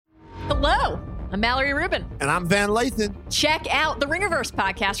I'm Mallory Rubin. And I'm Van Lathan. Check out the Ringerverse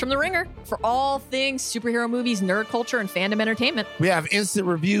podcast from The Ringer for all things superhero movies, nerd culture, and fandom entertainment. We have instant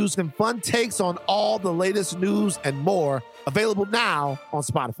reviews and fun takes on all the latest news and more, available now on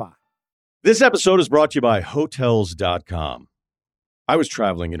Spotify. This episode is brought to you by Hotels.com. I was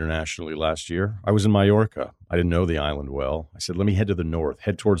traveling internationally last year. I was in Mallorca. I didn't know the island well. I said, let me head to the north,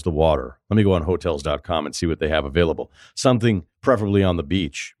 head towards the water. Let me go on Hotels.com and see what they have available. Something preferably on the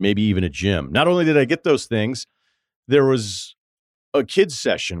beach, maybe even a gym. Not only did I get those things, there was a kids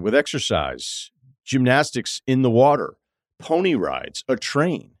session with exercise, gymnastics in the water, pony rides, a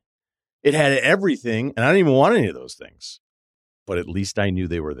train. It had everything, and I didn't even want any of those things. But at least I knew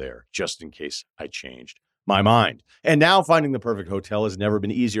they were there, just in case I changed my mind. And now finding the perfect hotel has never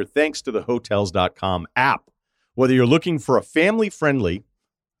been easier thanks to the Hotels.com app. Whether you're looking for a family-friendly,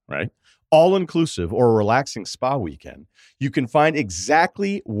 right, all-inclusive or a relaxing spa weekend, you can find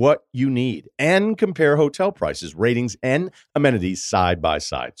exactly what you need and compare hotel prices, ratings, and amenities side by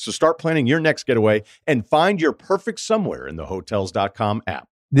side. So start planning your next getaway and find your perfect somewhere in the Hotels.com app.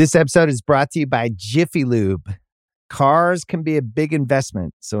 This episode is brought to you by Jiffy Lube. Cars can be a big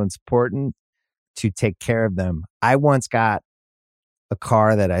investment, so it's important to take care of them. I once got a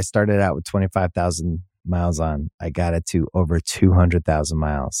car that I started out with 25,000 miles on. I got it to over 200,000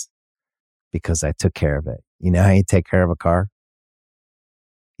 miles because I took care of it. You know how you take care of a car?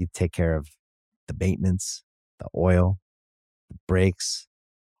 You take care of the maintenance, the oil, the brakes,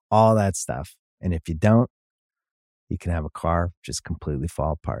 all that stuff. And if you don't, you can have a car just completely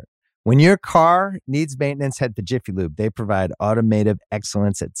fall apart. When your car needs maintenance, head to Jiffy Lube. They provide automotive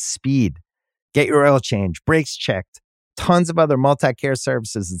excellence at speed. Get your oil change, brakes checked, tons of other multi-care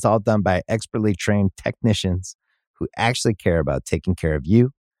services. It's all done by expertly trained technicians who actually care about taking care of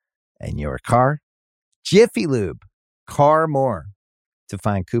you and your car. Jiffy Lube, car more. To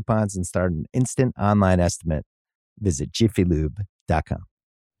find coupons and start an instant online estimate, visit jiffylube.com.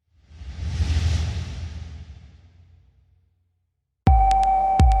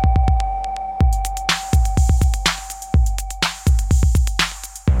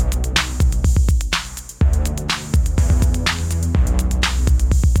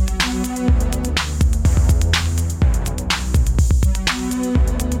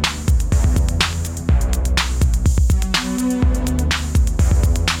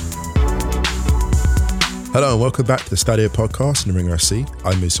 Hello and welcome back to the Stadio podcast in the Ringer FC.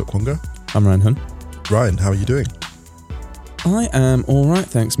 I'm Musa Okwonga. I'm Ryan Hunt. Ryan, how are you doing? I am all right,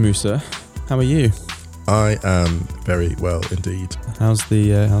 thanks, Musa. How are you? I am very well indeed. How's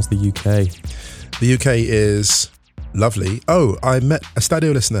the UK? The UK is lovely. Oh, I met a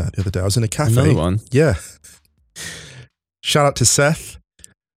Stadio listener the other day. I was in a cafe. Another one? Yeah. Shout out to Seth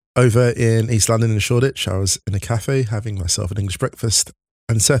over in East London in Shoreditch. I was in a cafe having myself an English breakfast.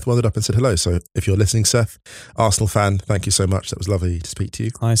 And Seth wandered up and said hello. So if you're listening, Seth, Arsenal fan, thank you so much. That was lovely to speak to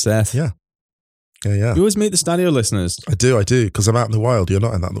you. Hi, Seth. Yeah. You always meet the Stadio listeners. I do, because I'm out in the wild. You're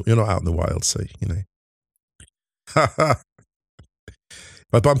not out in the wild, so you know. If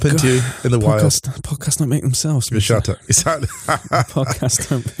I bump into you in the wild, podcasts don't make themselves. Give a shout out. Exactly. Podcasts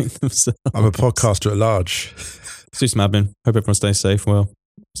don't make themselves. I'm a podcaster at large. Do some admin. Hope everyone stays safe. Well,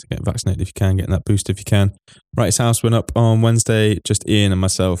 so getting vaccinated if you can, getting that boost if you can. Wright's House went up on Wednesday. Just Ian and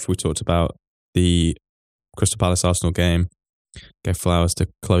myself, we talked about the Crystal Palace Arsenal game. Gave flowers to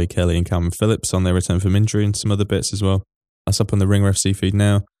Chloe Kelly and Calvin Phillips on their return from injury and some other bits as well. That's up on the Ringer FC feed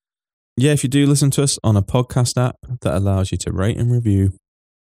now. Yeah, if you do listen to us on a podcast app that allows you to rate and review,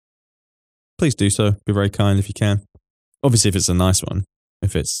 please do so. Be very kind if you can. Obviously, if it's a nice one.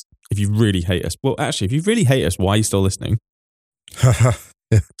 If you really hate us. Well, actually, if you really hate us, why are you still listening?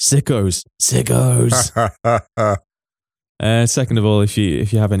 Sickos. Second of all, if you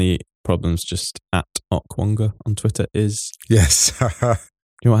have any problems, just at Okwonga on Twitter is. Yes. You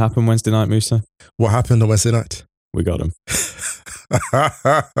know what happened Wednesday night, Musa? What happened on Wednesday night? We got them.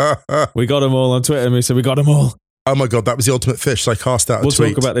 We got them all on Twitter, Musa. We got them all. Oh my God, that was the ultimate fish. So I cast out a tweet. We'll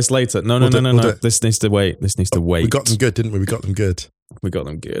talk about this later. No. This needs to wait. We got them good, didn't we? We got them good.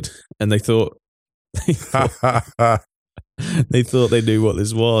 And they thought they thought they knew what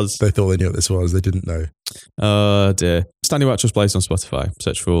this was. They thought they knew what this was. They didn't know. Oh dear. Stadio Outros plays on Spotify.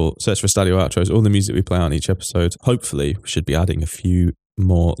 Search for Stadio Outros. All the music we play on each episode. Hopefully, we should be adding a few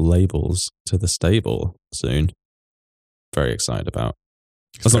more labels to the stable soon. Very excited about.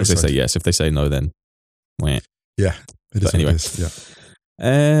 As long as they say yes. If they say no, then wah. Yeah. It is. Anyway.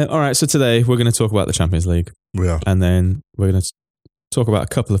 Yeah. All right. So today we're going to talk about the Champions League. We are. And then we're going to talk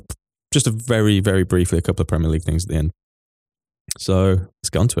about very, very briefly, a couple of Premier League things at the end. So let's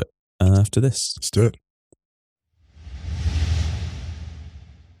get on to it after this. Let's do it.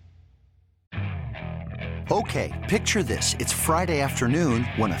 Okay, picture this. It's Friday afternoon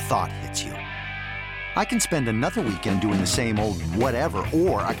when a thought hits you. I can spend another weekend doing the same old whatever,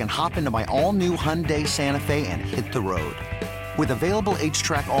 or I can hop into my all-new Hyundai Santa Fe and hit the road. With available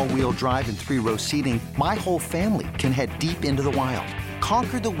H-Track all-wheel drive and 3-row seating, my whole family can head deep into the wild.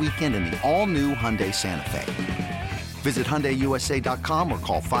 Conquer the weekend in the all-new Hyundai Santa Fe. Visit HyundaiUSA.com or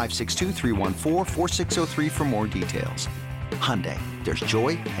call 562-314-4603 for more details. Hyundai, there's joy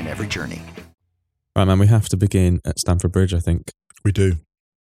in every journey. Right, man, we have to begin at Stamford Bridge, I think. We do.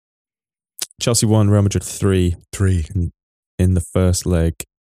 Chelsea 1, Real Madrid 3 in the first leg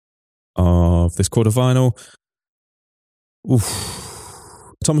of this quarterfinal.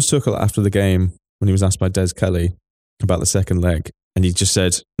 Thomas Tuchel, after the game, when he was asked by Des Kelly about the second leg, and he just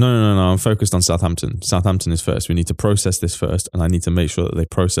said, no, I'm focused on Southampton. Southampton is first. We need to process this first, and I need to make sure that they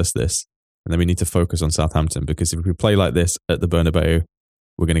process this, and then we need to focus on Southampton, because if we play like this at the Bernabeu,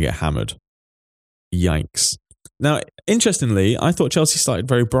 we're going to get hammered. Yikes. Now, interestingly, I thought Chelsea started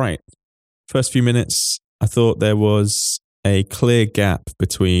very bright. First few minutes, I thought there was a clear gap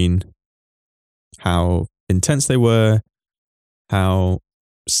between how intense they were, how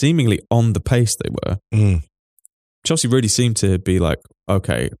seemingly on the pace they were. Chelsea really seemed to be like,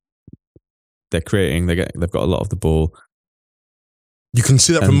 okay, they're creating, they've got a lot of the ball. You can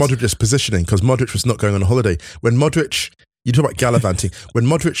see that from Modric's positioning, because Modric was not going on a holiday. When Modric, you talk about gallivanting, when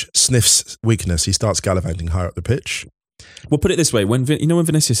Modric sniffs weakness, he starts gallivanting higher up the pitch. Well, put it this way, when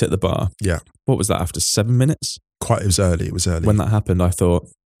Vinicius hit the bar, what was that, after 7 minutes? It was early. When that happened, I thought,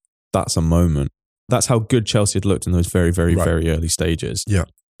 that's a moment. That's how good Chelsea had looked in those very, very, very early stages. Yeah.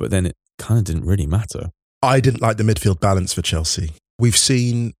 But then it kind of didn't really matter. I didn't like the midfield balance for Chelsea. We've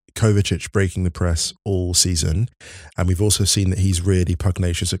seen Kovacic breaking the press all season, and we've also seen that he's really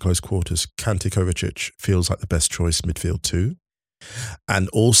pugnacious at close quarters. Kante Kovacic feels like the best choice midfield too. And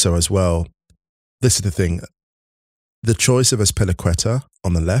also as well, this is the thing, the choice of Azpilicueta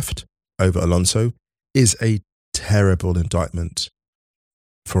on the left over Alonso is a terrible indictment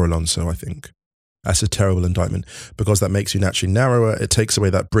for Alonso, I think. That's a terrible indictment, because that makes you naturally narrower. It takes away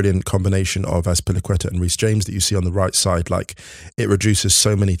that brilliant combination of Azpilicueta and Reece James that you see on the right side. Like, it reduces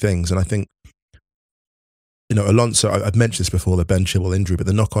so many things. And I think, Alonso, I've mentioned this before, the Ben Chilwell injury, but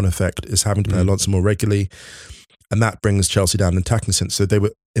the knock-on effect is having to play Alonso more regularly. And that brings Chelsea down in attacking sense. So they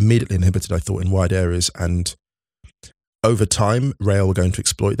were immediately inhibited, I thought, in wide areas. And over time, Real were going to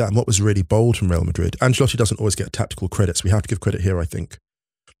exploit that. And what was really bold from Real Madrid, Ancelotti doesn't always get tactical credits. We have to give credit here, I think.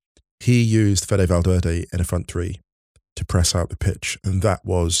 He used Fede Valverde in a front three to press out the pitch, and that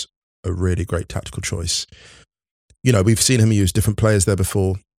was a really great tactical choice. We've seen him use different players there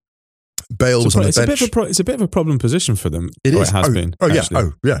before. Bale was on the bench. It's a bit of a problem position for them. It is. It has been. Oh,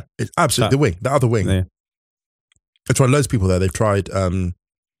 yeah. It's absolutely the other wing. Yeah. They've tried loads of people there. They've tried,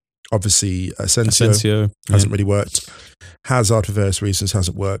 obviously, Asensio hasn't really worked. Hazard, for various reasons,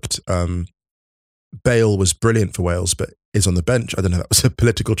 hasn't worked. Bale was brilliant for Wales, but is on the bench. I don't know if that was a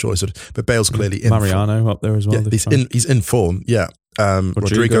political choice, but Bale's clearly in Mariano form. Up there as well. Yeah, he's in form, yeah.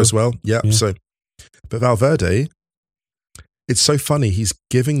 Rodrigo as well, yeah. So, but Valverde, it's so funny. He's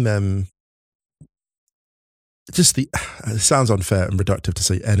giving them just it sounds unfair and reductive to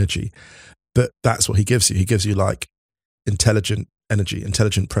say energy, but that's what he gives you. He gives you like intelligent energy,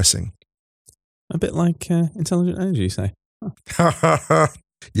 intelligent pressing. A bit like intelligent energy, you say?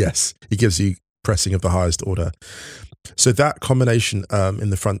 Yes, he gives you pressing of the highest order. So that combination in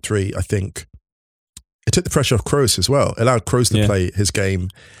the front three, I think, it took the pressure off Kroos as well. It allowed Kroos to play his game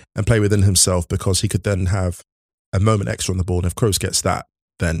and play within himself, because he could then have a moment extra on the ball. And if Kroos gets that,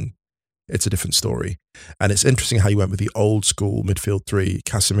 then it's a different story. And it's interesting how you went with the old school midfield three,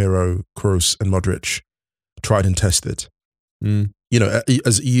 Casemiro, Kroos and Modric, tried and tested.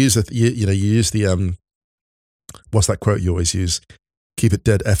 As you use the what's that quote you always use? Keep it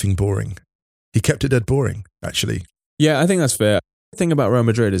dead effing boring. He kept it dead boring, actually. Yeah, I think that's fair. The thing about Real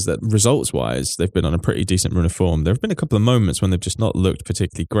Madrid is that results-wise, they've been on a pretty decent run of form. There have been a couple of moments when they've just not looked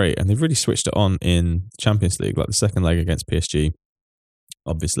particularly great, and they've really switched it on in Champions League, like the second leg against PSG,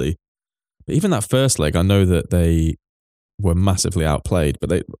 obviously. But even that first leg, I know that they were massively outplayed, but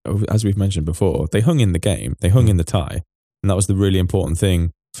they, as we've mentioned before, they hung in the game. They hung in the tie, and that was the really important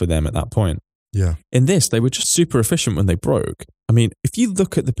thing for them at that point. Yeah. In this, they were just super efficient when they broke. I mean, if you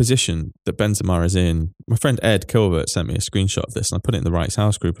look at the position that Benzema is in, my friend Ed Kilbert sent me a screenshot of this, and I put it in the Wright's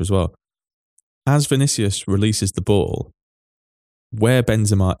House group as well. As Vinicius releases the ball, where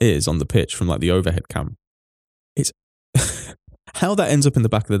Benzema is on the pitch from like the overhead cam, it's how that ends up in the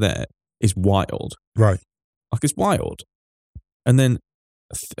back of the net is wild. Right. Like, it's wild. And then,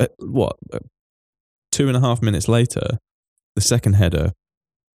 2.5 minutes later, the second header,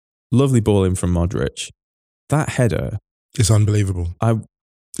 lovely ball in from Modric. that header, It's unbelievable. I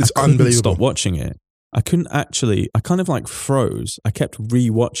couldn't unbelievable. stop watching it. I couldn't actually, I kind of like froze. I kept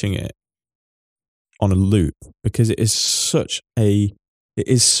re-watching it on a loop because it is such an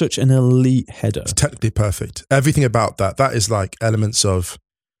elite header. It's technically perfect. Everything about that is like elements of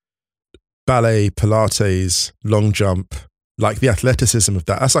ballet, Pilates, long jump, like the athleticism of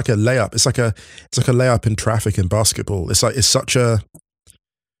that. That's like a layup. It's like a layup in traffic in basketball. It's such a,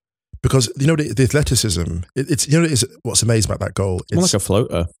 because you know the athleticism. It's you know it is what's amazing about that goal. It's more like a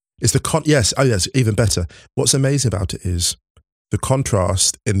floater. It's the yes, even better. What's amazing about it is the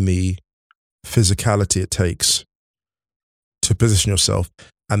contrast in the physicality it takes to position yourself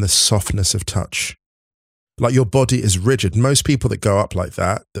and the softness of touch. Like your body is rigid. Most people that go up like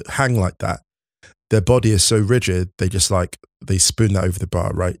that hang like that, their body is so rigid, they just they spoon that over the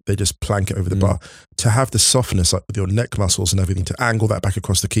bar, right? They just plank it over the bar. To have the softness, like with your neck muscles and everything, to angle that back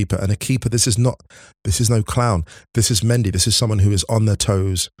across the keeper. And a keeper, this is no clown. This is Mendy. This is someone who is on their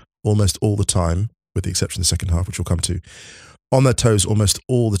toes almost all the time, with the exception of the second half, which we'll come to. On their toes almost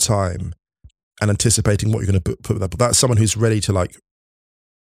all the time and anticipating what you're going to put with that. But that's someone who's ready to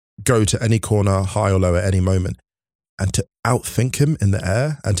go to any corner, high or low at any moment. And to outthink him in the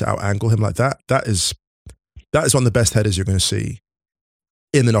air and to out-angle him like that, that is one of the best headers you're going to see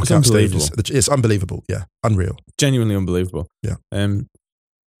in the knockout stages. It's unbelievable. Yeah, unreal. Genuinely unbelievable. Yeah.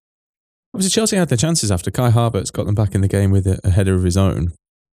 Obviously, Chelsea had their chances after Kai Havertz got them back in the game with a header of his own.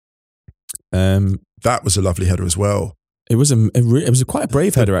 That was a lovely header as well. It was quite a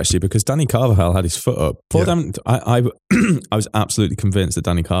brave header actually, because Danny Carvajal had his foot up. I was absolutely convinced that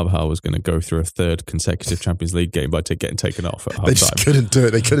Danny Carvajal was going to go through a third consecutive Champions League game by getting taken off at half time. They just couldn't do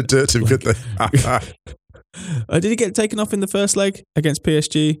it. They couldn't do it to him, could they? Did he get taken off in the first leg against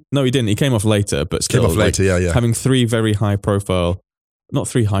PSG? No, he didn't. He came off later, but still. Came off later, yeah. Having three very high profile, not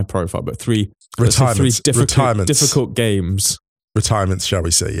three high profile, but three difficult games. Retirements, shall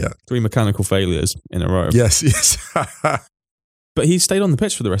we say, yeah. 3 mechanical failures in a row. Yes. But he stayed on the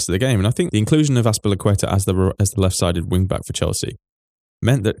pitch for the rest of the game. And I think the inclusion of Azpilicueta as the left-sided wing-back for Chelsea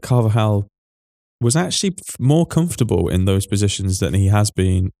meant that Carvajal was actually more comfortable in those positions than he has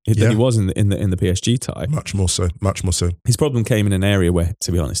been, than he was in the PSG tie. Much more so. His problem came in an area where,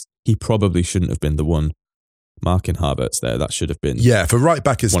 to be honest, he probably shouldn't have been the one marking Havertz there. That should have been. Yeah, for right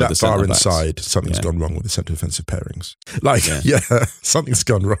back is that far inside, something's gone wrong with the centre defensive pairings. Something's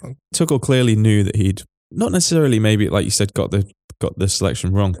gone wrong. Tuchel clearly knew that he'd not necessarily, maybe like you said, got the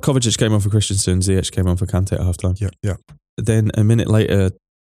selection wrong. Kovacic came on for Christensen, Ziyech came on for Kante at halftime. Yeah. Then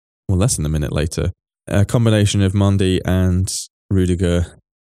less than a minute later, a combination of Mendy and Rudiger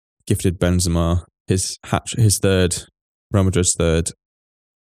gifted Benzema his third, Real Madrid's third,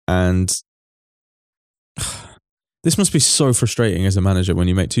 and this must be so frustrating as a manager when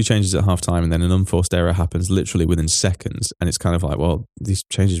you make 2 changes at halftime and then an unforced error happens literally within seconds, and it's kind of like, well, these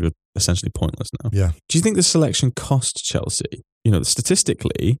changes were essentially pointless now. Yeah. Do you think the selection cost Chelsea?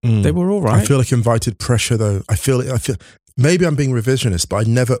 Statistically, they were all right. I feel like invited pressure, though. I feel maybe I'm being revisionist, but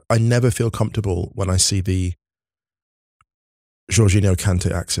I never feel comfortable when I see the Jorginho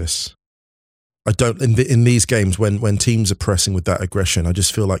Kante axis. I don't in these games when teams are pressing with that aggression. I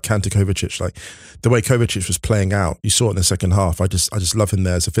just feel like Kante Kovacic, like the way Kovacic was playing out. You saw it in the second half. I just love him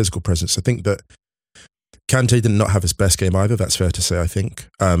there as a physical presence. I think that Kante did not have his best game either. That's fair to say. I think.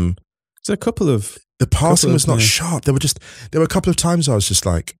 So a couple of the passing was not sharp. There were a couple of times I was just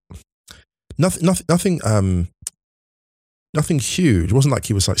like nothing huge. It wasn't like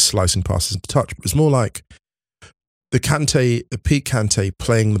he was like slicing passes into touch. It was more like the Pete Kante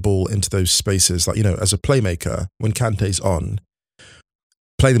playing the ball into those spaces, like, as a playmaker, when Kante's on,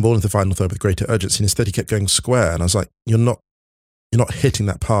 playing the ball into the final third with greater urgency. And instead he kept going square. And I was like, you're not hitting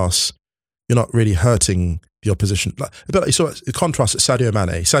that pass. You're not really hurting the opposition. Like, a bit like you saw a contrast at Sadio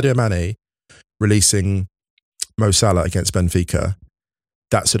Mane. Sadio Mane releasing Mo Salah against Benfica,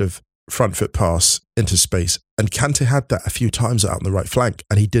 that sort of front foot pass into space. And Kante had that a few times out on the right flank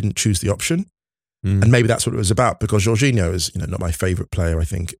and he didn't choose the option. And maybe that's what it was about, because Jorginho is, not my favourite player, I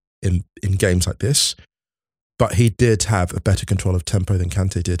think, in games like this. But he did have a better control of tempo than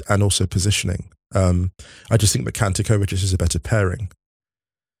Kante did, and also positioning. I just think that Kante Kovacic is a better pairing.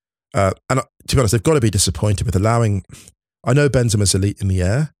 And to be honest, they've got to be disappointed with allowing. I know Benzema's elite in the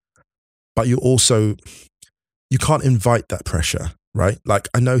air, but you can't invite that pressure, right? Like,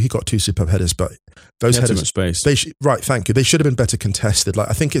 I know he got 2 superb headers, but those headers, too much space. Right, thank you. They should have been better contested.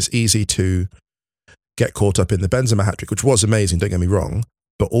 Like, I think it's easy to get caught up in the Benzema hat-trick, which was amazing, don't get me wrong,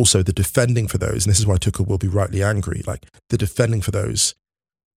 but also the defending for those, and this is why Tuchel will be rightly angry, like the defending for those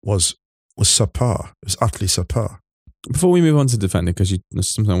was subpar. It was utterly subpar. Before we move on to defending, because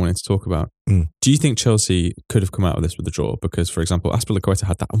there's something I wanted to talk about. Do you think Chelsea could have come out of this with a draw? Because, for example, Azpilicueta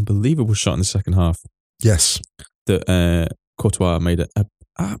had that unbelievable shot in the second half. Yes. That Courtois made an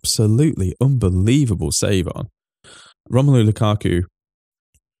absolutely unbelievable save on. Romelu Lukaku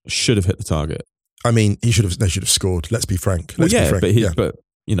should have hit the target. I mean, they should have scored. Let's be frank. Let's be frank. But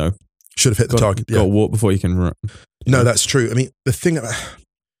you know, should have hit the target. Got to walk before you can run. No, that's true. I mean, the thing,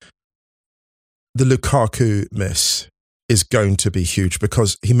 the Lukaku miss is going to be huge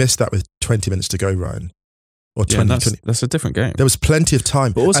because he missed that with 20 minutes to go, Ryan. Or 20, that's a different game. There was plenty of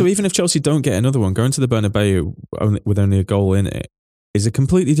time. But also, even if Chelsea don't get another one, going to the Bernabeu with only a goal in it is a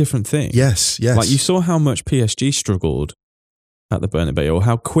completely different thing. Yes. Like you saw how much PSG struggled at the Bernabeu, or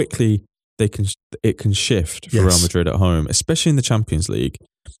how quickly it can shift for Real Madrid at home, especially in the Champions League.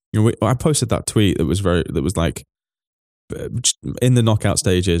 You know, I posted that tweet that was like, in the knockout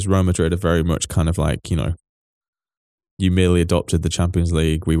stages, Real Madrid are very much kind of like, you know, you merely adopted the Champions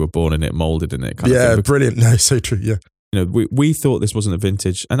League. We were born in it, molded in it. Kind of thing. Brilliant. No, so true. Yeah. You know, we thought this wasn't a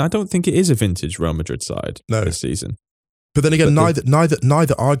vintage, and I don't think it is a vintage Real Madrid side this season. But then again, neither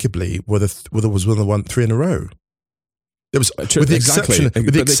arguably was one that won 3 in a row. It was with the exception.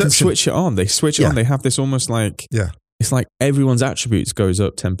 They can switch it on. They switch it on. They have this almost like it's like everyone's attributes goes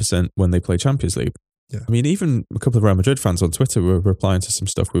up 10% when they play Champions League. Yeah. I mean, even a couple of Real Madrid fans on Twitter were replying to some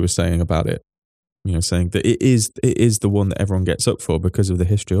stuff we were saying about it. You know, saying that it is the one that everyone gets up for because of the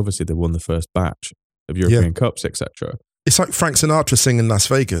history. Obviously, they won the first batch of European Cups, etc. It's like Frank Sinatra singing Las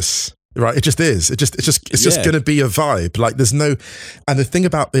Vegas, right? It just is. It's just going to be a vibe. Like there's no. And the thing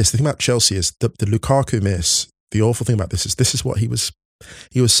about Chelsea is the Lukaku miss. The awful thing about this is what he was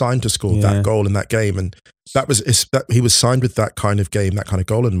signed to score that goal in that game, and that he was signed with that kind of game, that kind of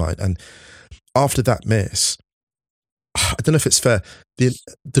goal in mind. And after that miss, I don't know if it's fair.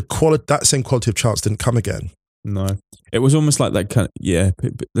 The quality, that same quality of chance didn't come again. No, it was almost like that kind of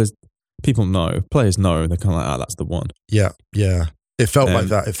There's people know, players know, they're kind of like, that's the one. Yeah. It felt like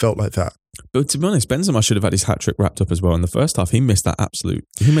that. But to be honest, Benzema should have had his hat-trick wrapped up as well in the first half. He missed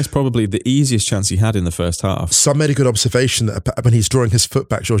he missed probably the easiest chance he had in the first half. Some made a good observation that when he's drawing his foot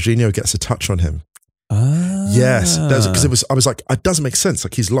back, Jorginho gets a touch on him. Yes, because I was like, it doesn't make sense.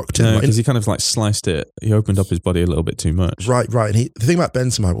 Like he's locked in. Because he kind of like sliced it. He opened up his body a little bit too much. Right. And the thing about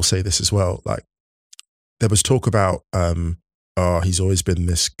Benzema, I will say this as well. Like there was talk about, he's always been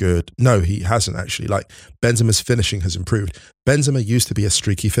this good. No, he hasn't actually. Like Benzema's finishing has improved. Benzema used to be a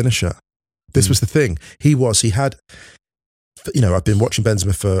streaky finisher. This was the thing. He had, you know, I've been watching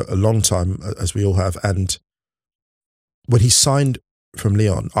Benzema for a long time, as we all have. And when he signed from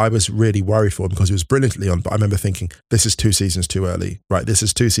Lyon, I was really worried for him because he was brilliant at Lyon. But I remember thinking, this is 2 seasons too early, right? This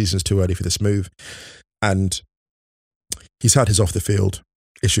is 2 seasons too early for this move. And he's had his off the field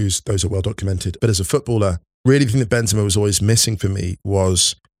issues. Those are well documented. But as a footballer, really the thing that Benzema was always missing for me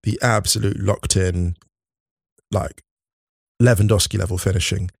was the absolute locked in, like Lewandowski level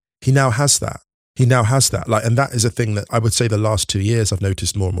finishing. He now has that. Like, and that is a thing that I would say the last 2 years I've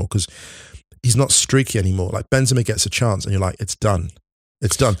noticed more and more because he's not streaky anymore. Like Benzema gets a chance and you're like, it's done.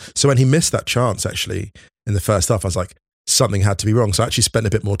 So when he missed that chance actually in the first half, I was like, something had to be wrong. So I actually spent a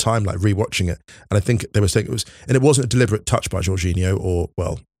bit more time like rewatching it. And I think they were saying it wasn't a deliberate touch by Jorginho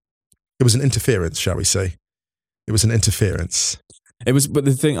it was an interference, shall we say. It was an interference. But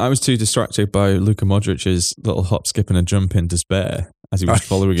the thing, I was too distracted by Luka Modric's little hop, skip and a jump in despair as he was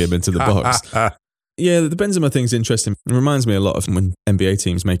following him into the box. Yeah, the Benzema thing's interesting. It reminds me a lot of when NBA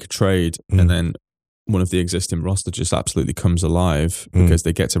teams make a trade and then one of the existing roster just absolutely comes alive because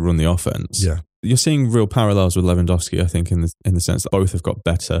they get to run the offense. Yeah. You're seeing real parallels with Lewandowski, I think, in the sense that both have got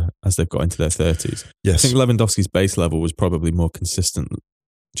better as they've got into their 30s. Yes. I think Lewandowski's base level was probably more consistent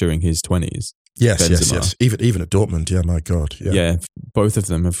during his 20s. Yes. Even at Dortmund, yeah, my God. Yeah, both of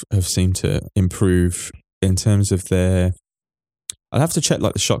them have seemed to improve in terms of their... I'd have to check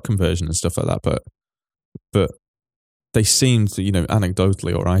like the shot conversion and stuff like that, but they seem to, you know,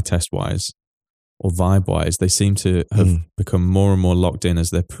 anecdotally or eye test wise or vibe wise, they seem to have become more and more locked in as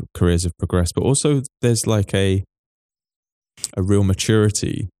their careers have progressed. But also there's like a real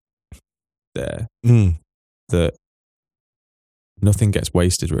maturity there that nothing gets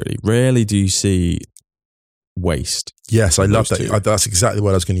wasted really. Rarely do you see waste. Yes, I love that. That's exactly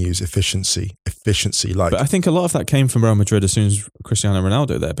what I was going to use. Efficiency. Like, but I think a lot of that came from Real Madrid as soon as Cristiano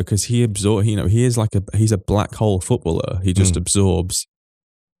Ronaldo there, because he absorbed. You know, he's a black hole footballer. He just absorbs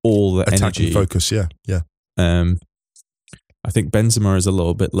all the attacking energy, focus. Yeah. I think Benzema is a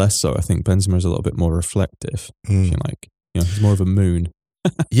little bit less so. I think Benzema is a little bit more reflective. If you like, you know, he's more of a moon.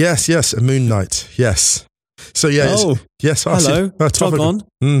 Yes, a moon knight. Yes. So yeah, yes. Hello, jog topical.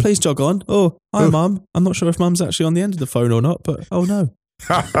 on. Please jog on. Oh, hi, Mum. I'm not sure if Mum's actually on the end of the phone or not, but oh no.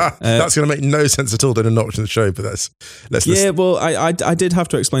 That's going to make no sense at all. They're not watching the show, but let's listen. Well, I did have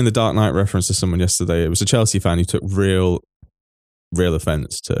to explain the Dark Knight reference to someone yesterday. It was a Chelsea fan who took real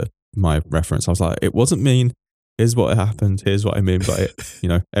offense to my reference. I was like, it wasn't mean. Here's what happened. Here's what I mean by it.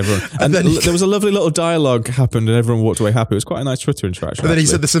 Everyone. And then there was a lovely little dialogue happened, and everyone walked away happy. It was quite a nice Twitter interaction. And then he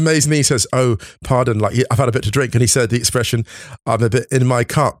said this amazing thing. He says, "Oh, pardon, like I've had a bit to drink," and he said the expression, "I'm a bit in my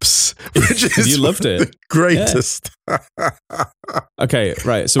cups," which is you loved it. The greatest. Yeah. Okay,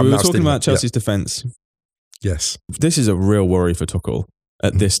 right. So we were talking about Chelsea's defence. Yes, this is a real worry for Tuchel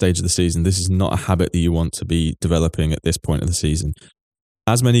at this stage of the season. This is not a habit that you want to be developing at this point of the season.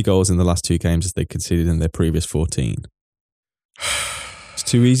 As many goals in the last 2 games as they conceded in their previous 14. It's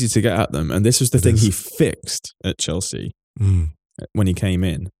too easy to get at them. And this was the thing he fixed at Chelsea when he came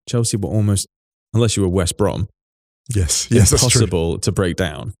in. Chelsea were almost, unless you were West Brom, impossible to break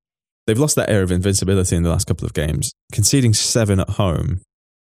down. They've lost that air of invincibility in the last couple of games. Conceding 7 at home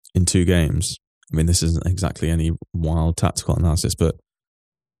in 2 games. I mean, this isn't exactly any wild tactical analysis, but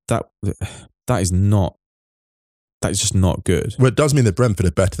that is just not good. Well, it does mean that Brentford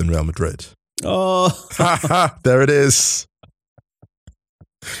are better than Real Madrid. Oh, there it is.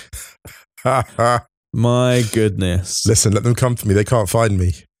 My goodness. Listen, let them come for me. They can't find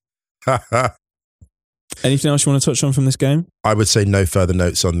me. Anything else you want to touch on from this game? I would say no further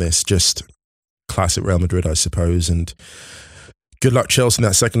notes on this. Just classic Real Madrid, I suppose. And good luck Chelsea in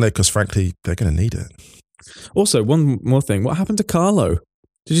that second leg because, frankly, they're going to need it. Also, one more thing. What happened to Carlo?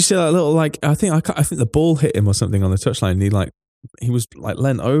 Did you see that little, I think the ball hit him or something on the touchline and he was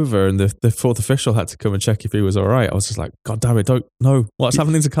leant over and the fourth official had to come and check if he was all right. I was just like, God damn it, don't know. What's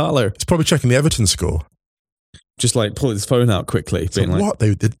happening to Carlo? It's probably checking the Everton score. Just pulling his phone out quickly. So what?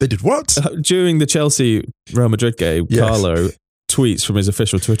 They did what? During the Chelsea-Real Madrid game, yes. Carlo tweets from his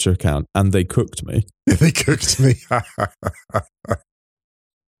official Twitter account, and they cooked me. They cooked me.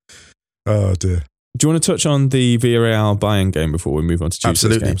 Oh, dear. Do you want to touch on the Villarreal Bayern game before we move on to Tuesday's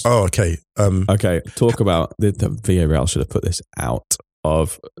Absolutely. games? Oh, okay. Okay, talk about the Villarreal should have put this out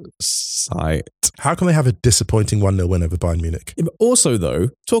of sight. How can they have a disappointing 1-0 win over Bayern Munich? Yeah, but also, though,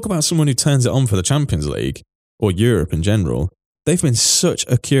 talk about someone who turns it on for the Champions League or Europe in general. They've been such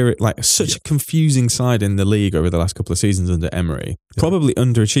a confusing side in the league over the last couple of seasons under Emery. Yeah. Probably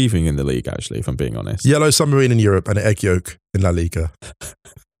underachieving in the league, actually, if I'm being honest. Yellow submarine in Europe and egg yolk in La Liga.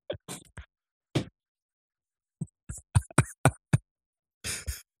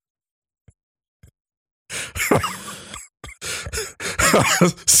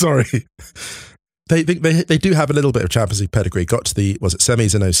 Sorry. They do have a little bit of Champions League pedigree. Got to the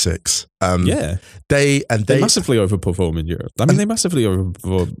semis in 2006. They massively overperform in Europe. I mean, they massively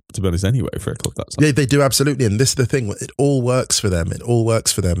overperform, to be honest, anyway for a club that size. Yeah, they do absolutely. And this is the thing: it all works for them. It all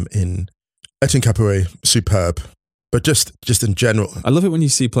works for them in Etienne Capoue, superb. But just in general, I love it when you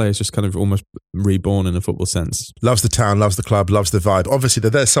see players just kind of almost reborn in a football sense. Loves the town, loves the club, loves the vibe. Obviously,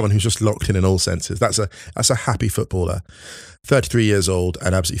 there's someone who's just locked in all senses. That's a happy footballer, 33 years old,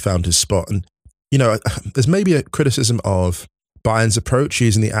 and absolutely found his spot. And there's maybe a criticism of Bayern's approach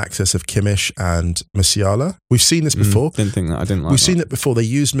using the access of Kimmich and Musiala. We've seen this before. I didn't like. We've seen it before. They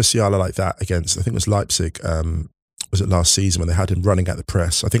used Musiala like that against, I think it was Leipzig. Was it last season when they had him running at the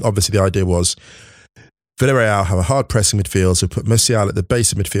press? I think obviously the idea was Villarreal have a hard pressing midfield, so put Musiala at the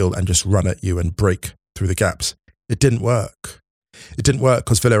base of midfield and just run at you and break through the gaps. It didn't work. It didn't work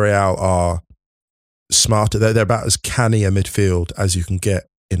because Villarreal are smarter. They're about as canny a midfield as you can get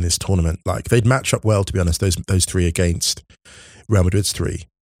in this tournament. They'd match up well, to be honest, those 3 against Real Madrid's 3.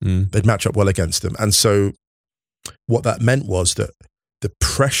 They'd match up well against them. And so what that meant was that the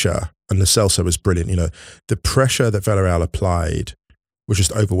pressure, and Lo Celso was brilliant, the pressure that Villarreal applied was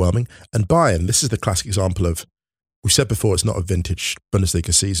just overwhelming. And Bayern, this is the classic example of, we said before, it's not a vintage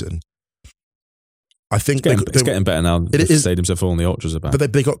Bundesliga season. I think it's getting better now. The stadiums are full and the ultras are back.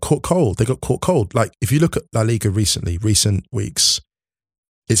 But they got caught cold. If you look at La Liga recent weeks,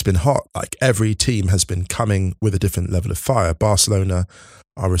 it's been hot. Every team has been coming with a different level of fire. Barcelona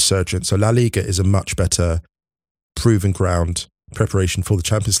are resurgent. So La Liga is a much better proven ground preparation for the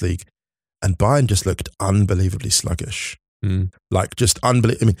Champions League. And Bayern just looked unbelievably sluggish. Just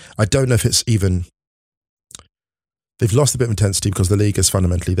unbelievable. I mean, I don't know if it's even, they've lost a bit of intensity because the league is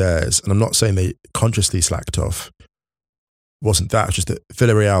fundamentally theirs. And I'm not saying they consciously slacked off. It wasn't that. It's just that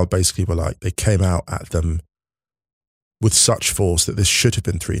Villarreal basically were they came out at them with such force that this should have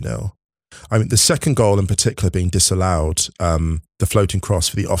been 3-0. I mean, the second goal in particular being disallowed, the floating cross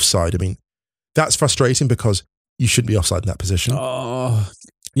for the offside. I mean, that's frustrating because you shouldn't be offside in that position. Oh,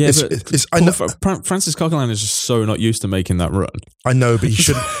 Yeah, I know, Francis Coquelin is just so not used to making that run. I know, but he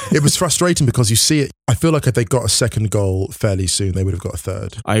should. It was frustrating because you see it. I feel like if they got a second goal fairly soon, they would have got a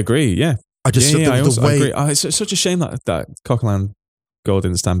third. I agree. Yeah, I just I way. agree. It's such a shame that Coquelin goal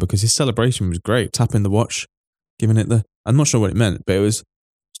didn't stand because his celebration was great. Tapping the watch, giving it I'm not sure what it meant, but it was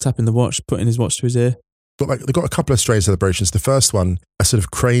tapping the watch, putting his watch to his ear. They got a couple of strange celebrations. The first one, a sort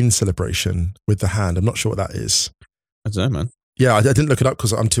of crane celebration with the hand. I'm not sure what that is. I don't know, man. Yeah, I didn't look it up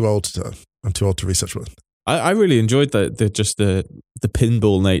because I'm too old to research one. I really enjoyed the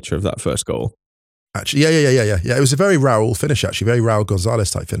pinball nature of that first goal. Actually, yeah. It was a very Raul finish, actually, very Raul Gonzalez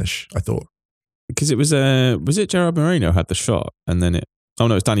type finish, I thought. Because it was it Gerard Moreno had the shot, and then it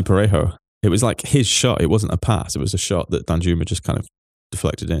was Danny Parejo. It was like his shot. It wasn't a pass. It was a shot that Danjuma just kind of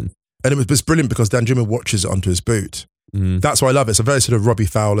deflected in. And it was brilliant because Danjuma watches it onto his boot. That's why I love it. It's a very sort of Robbie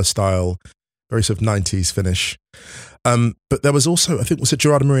Fowler style, very sort of 90s finish. But there was also, I think, was it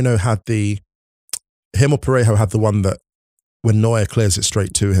Gerard Moreno had him or Parejo had the one that when Neuer clears it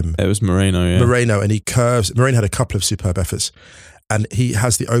straight to him. It was Moreno, yeah. Moreno, and he curves. Moreno had a couple of superb efforts. And he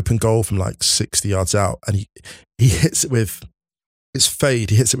has the open goal from like 60 yards out. And he hits it with, it's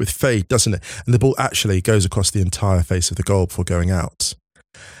fade. He hits it with fade, doesn't it? And the ball actually goes across the entire face of the goal before going out.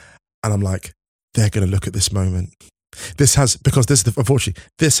 And I'm like, they're going to look at this moment. Unfortunately,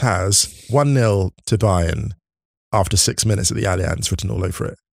 this has 1-0 to Bayern after 6 minutes at the Allianz written all over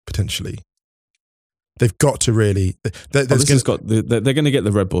it, potentially. They've got to really... They're going to get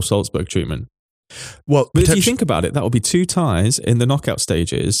the Red Bull Salzburg treatment. Well, but if you think about it, that will be 2 ties in the knockout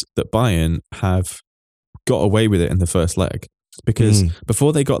stages that Bayern have got away with it in the first leg. Because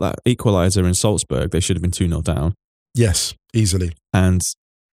before they got that equaliser in Salzburg, they should have been 2-0 down. Yes, easily. And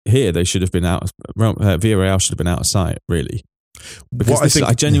here they should have been out. Villarreal should have been out of sight, really. Because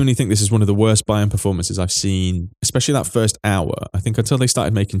I genuinely think this is one of the worst Bayern performances I've seen, especially that first hour. I think until they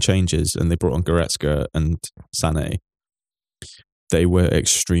started making changes and they brought on Goretzka and Sané, they were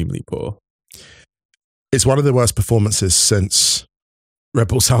extremely poor. It's one of the worst performances since Red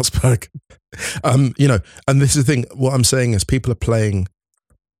Bull Salzburg. And this is the thing. What I'm saying is people are playing.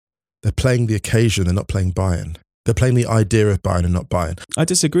 They're playing the occasion. They're not playing Bayern. They're playing the idea of Bayern and not Bayern. I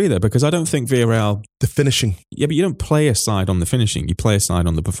disagree there because I don't think Villarreal... The finishing. Yeah, but you don't play a side on the finishing. You play a side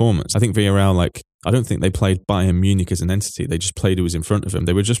on the performance. I think Villarreal, I don't think they played Bayern Munich as an entity. They just played who was in front of them.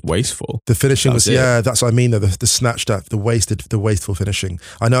 They were just wasteful. The finishing was that's what I mean. The snatched at, the wasteful finishing.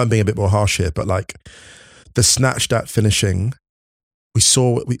 I know I'm being a bit more harsh here, but the snatched at finishing,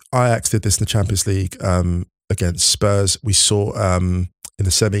 Ajax did this in the Champions League against Spurs. We saw in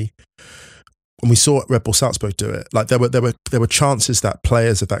the semi. And we saw Red Bull Salzburg do it. There were chances that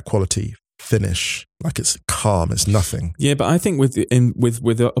players of that quality finish. It's calm, it's nothing. Yeah, but I think with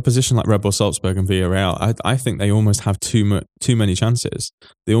the opposition like Red Bull Salzburg and Villarreal, I think they almost have too many chances.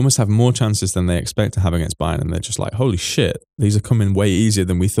 They almost have more chances than they expect to have against Bayern, and they're just like, holy shit, these are coming way easier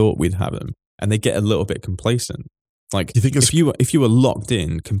than we thought we'd have them, and they get a little bit complacent. You think if you were locked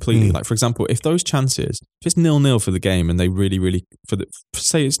in completely, for example, if those chances, if it's 0-0 for the game and they really, really,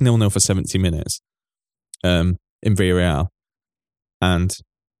 say it's 0-0 for 70 minutes in Villarreal, and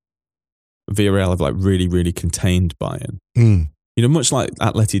Villarreal have really, really contained Bayern, much like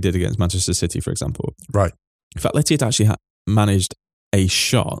Atleti did against Manchester City, for example. Right. If Atleti had actually managed a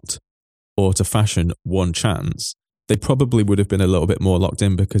shot or to fashion one chance, they probably would have been a little bit more locked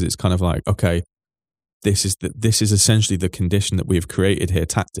in because it's kind of like, okay, this is essentially the condition that we've created here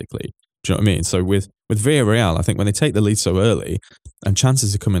tactically. Do you know what I mean? So with Villarreal, I think when they take the lead so early and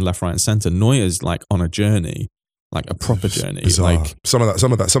chances are coming left, right, and centre, Neuer's on a journey, a proper journey. Bizarre. Some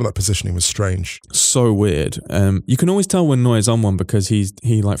of that positioning was strange. So weird. You can always tell when Neuer's on one because he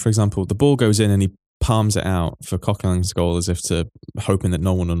for example, the ball goes in and he palms it out for Coquelin's goal as if to hoping that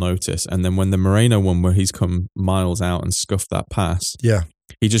no one will notice. And then when the Moreno one where he's come miles out and scuffed that pass. Yeah.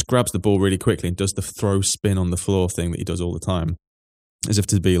 He just grabs the ball really quickly and does the throw spin on the floor thing that he does all the time. As if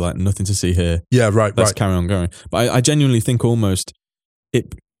to be nothing to see here. Yeah, right. Let's carry on going. But I genuinely think almost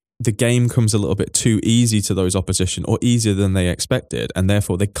the game comes a little bit too easy to those opposition or easier than they expected. And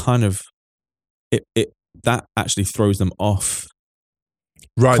therefore they kind of, that actually throws them off.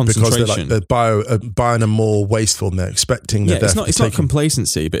 Right, because they're Bayern are more wasteful than they're expecting. Yeah, it's not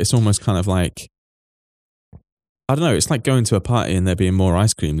complacency, but it's almost kind of I don't know, it's like going to a party and there being more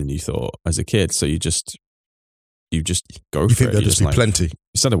ice cream than you thought as a kid. So you just go for it. You think there'll just be plenty.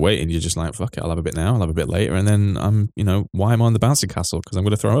 Instead of waiting, you're just like, fuck it, I'll have a bit now, I'll have a bit later. And then why am I on the bouncy castle? Because I'm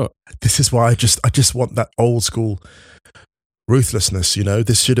going to throw up. This is why I just want that old school ruthlessness,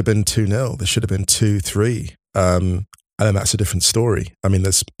 This should have been 2-0. This should have been 2-3. And then that's a different story. I mean,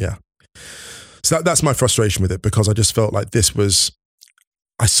 So that's my frustration with it because I just felt like this was...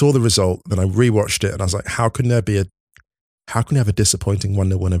 I saw the result, then I rewatched it, and I was like, how can you have a disappointing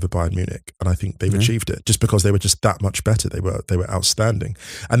 1-0 win over Bayern Munich? And I think they've achieved it just because they were just that much better. They were outstanding.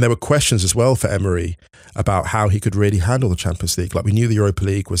 And there were questions as well for Emery about how he could really handle the Champions League. Like, we knew the Europa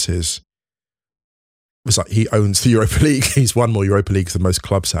League was his. It was like he owns the Europa League. He's won more Europa Leagues than most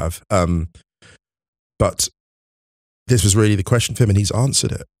clubs have. But this was really the question for him, and he's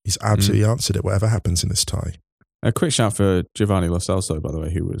answered it. He's absolutely answered it, whatever happens in this tie. A quick shout for Giovanni Lo Celso, by the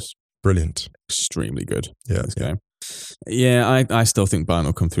way, who was Brilliant. Extremely good in this game. Yeah, I still think Bayern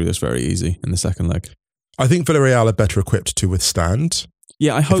will come through this very easy in the second leg. I think Villarreal are better equipped to withstand.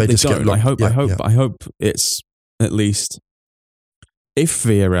 Yeah, I hope they don't. I hope it's at least, if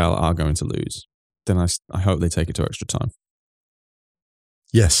Villarreal are going to lose, then I hope they take it to extra time.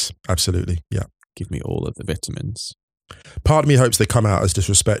 Yes, absolutely. Yeah. Give me all of the vitamins. Part of me hopes they come out as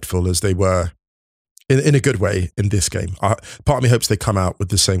disrespectful as they were in a good way in this game. Part of me hopes they come out with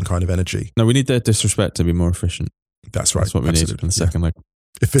the same kind of energy. No, we need their disrespect to be more efficient. That's right. That's what we need in the second leg.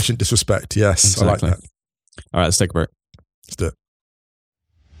 Efficient disrespect. Yes, exactly. I like that. All right, let's take a break. Let's do it.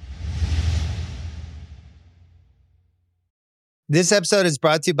 This episode is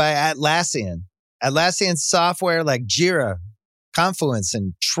brought to you by Atlassian. Atlassian software like Jira, Confluence,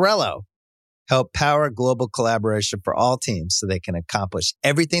 and Trello help power global collaboration for all teams so they can accomplish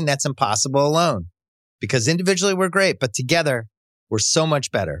everything that's impossible alone. Because individually we're great, but together we're so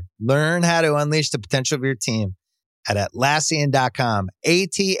much better. Learn how to unleash the potential of your team at Atlassian.com.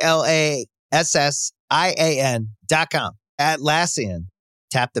 Atlassian.com. Atlassian.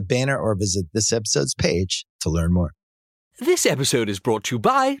 Tap the banner or visit this episode's page to learn more. This episode is brought to you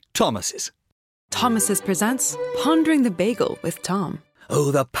by Thomas's. Thomas's presents Pondering the Bagel with Tom. Oh,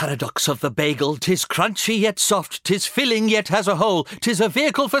 the paradox of the bagel. 'Tis crunchy yet soft, 'tis filling yet has a hole. 'Tis a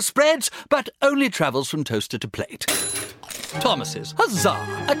vehicle for spreads, but only travels from toaster to plate. Thomas's, huzzah!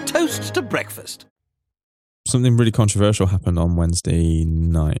 A toast to breakfast. Something really controversial happened on Wednesday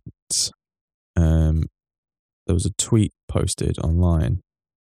night. There was a tweet posted online.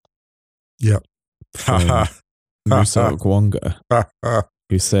 Yep. Musa Okwonga,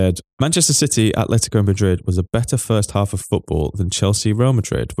 who said, Manchester City, Atletico Madrid was a better first half of football than Chelsea, Real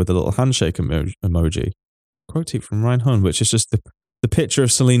Madrid, with a little handshake emoji. Quote from Ryan Hunn, which is just the picture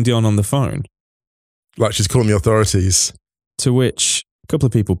of Celine Dion on the phone. Like she's calling the authorities. To which a couple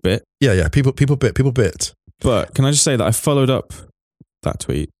of people bit. Yeah. People bit. But can I just say that I followed up that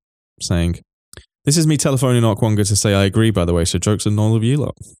tweet saying, this is me telephoning Okwonga to say I agree, by the way, so jokes on all of you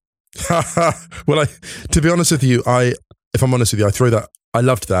lot. Well, to be honest with you, if I'm honest with you, I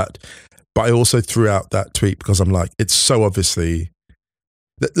loved that, but I also threw out that tweet because I'm like, it's so obviously,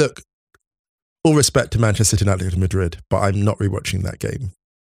 look, all respect to Manchester City and Atletico Madrid, but I'm not rewatching that game.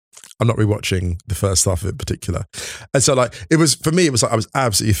 I'm not rewatching the first half of it in particular. And so like, I was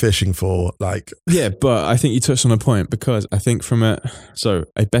absolutely fishing for like. Yeah, but I think you touched on a point because I think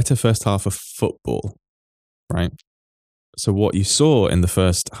a better first half of football, right? So what you saw in the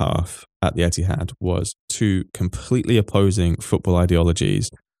first half at the Etihad was two completely opposing football ideologies,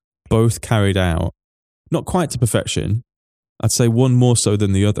 both carried out, not quite to perfection. I'd say one more so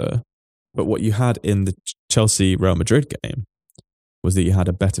than the other. But what you had in the Chelsea-Real Madrid game was that you had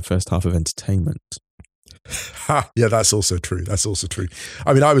a better first half of entertainment. Yeah, that's also true.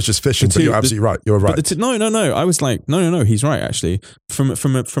 I mean, I was just fishing, but you're absolutely right. You're right. No. I was like, no, he's right, actually. From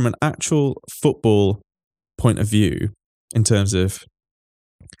an actual football point of view, in terms of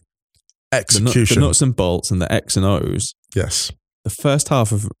execution, the nuts and bolts and the X and O's. Yes. The first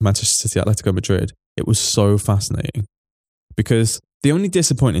half of Manchester City Atletico Madrid, it was so fascinating because the only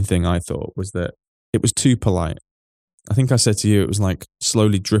disappointing thing I thought was that it was too polite. I think I said to you, it was like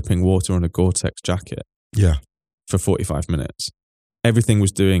slowly dripping water on a Gore-Tex jacket. Yeah. For 45 minutes. Everything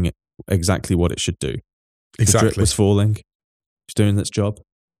was doing exactly what it should do. Exactly. The drip was falling. It was doing its job.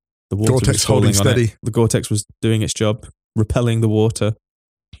 The water Gore-Tex was falling holding steady. On it. The Gore-Tex was doing its job, repelling the water.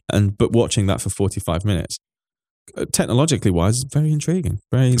 But watching that for 45 minutes, technologically wise, very intriguing.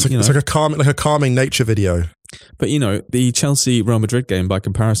 It's like a calming nature video. But the Chelsea Real Madrid game, by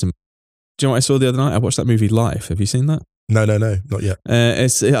comparison, do you know what I saw the other night? I watched that movie Life. Have you seen that? No, not yet.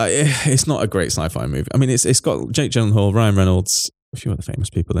 It's not a great sci-fi movie. I mean, it's got Jake Gyllenhaal, Ryan Reynolds, a few other famous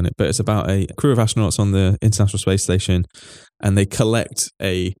people in it, but it's about a crew of astronauts on the International Space Station, and they collect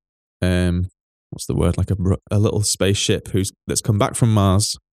a what's the word? Like a little spaceship that's come back from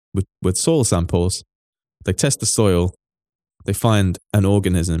Mars with soil samples. They test the soil, they find an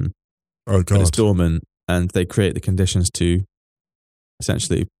organism that is dormant, and they create the conditions to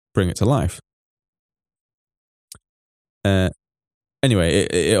essentially bring it to life. Anyway,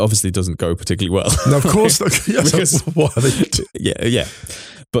 it obviously doesn't go particularly well. No, of course not. Yes, Because- what are they doing? Yeah.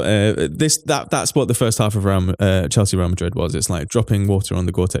 But that's what the first half of Chelsea Real Madrid was. It's like dropping water on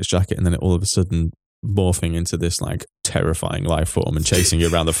the Gore-Tex jacket and then it all of a sudden morphing into this like terrifying life form and chasing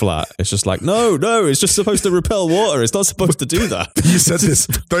you around the flat. It's just like, no, it's just supposed to repel water. It's not supposed to do that. You said this.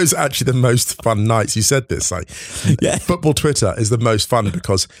 Those are actually the most fun nights. You said this. Like, Yeah. football Twitter is the most fun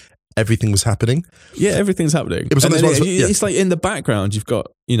because everything was happening. Yeah, everything's happening. It was And one of then those ones- yeah. it's like in the background, you've got,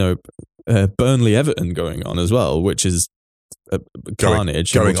 Burnley Everton going on as well, which is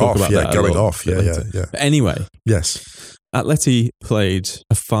carnage. Going We'll talk off. about Yeah, that a going little off. bit Yeah. later. Yeah. But anyway, Yes. Atleti played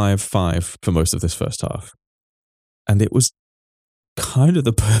a 5-5 for most of this first half. And it was kind of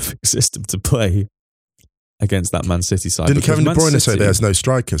the perfect system to play against that Man City side. Didn't because Kevin De Man Bruyne say City- there's no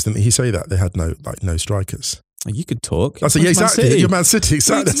strikers? Didn't he say that they had no strikers? You could talk. I said, yeah, It's Man exactly. City. You're Man City.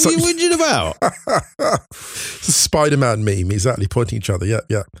 Exactly. What are you whinging about? It's a Spider-Man meme. Exactly. Pointing each other. Yeah.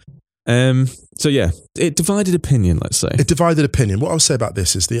 So yeah, it divided opinion, let's say. It divided opinion. What I'll say about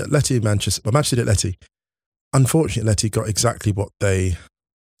this is the Manchester City Atleti, unfortunately, Atleti got exactly what they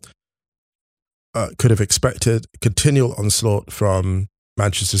could have expected. Continual onslaught from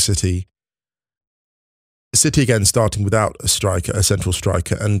Manchester City. City again starting without a central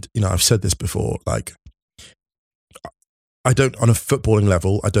striker. And, I've said this before, like, I don't, on a footballing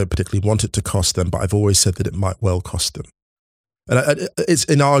level, I don't particularly want it to cost them, but I've always said that it might well cost them. And it's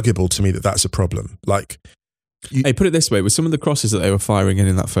inarguable to me that that's a problem. Like, Hey, put it this way: with some of the crosses that they were firing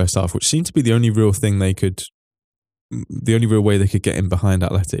in that first half, which seemed to be the only real way they could get in behind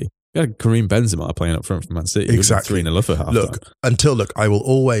Atleti. You had Karim Benzema playing up front for Man City. Exactly. 3-0 up at half Look, I will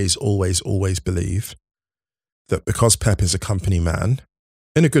always believe that because Pep is a company man,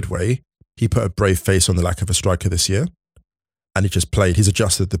 in a good way, he put a brave face on the lack of a striker this year, and he just played. He's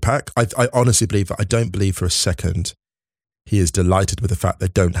adjusted the pack. I honestly believe that. I don't believe for a second he is delighted with the fact they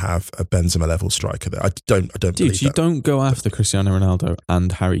don't have a Benzema level striker there. I don't believe Dude, you that. don't go after Cristiano Ronaldo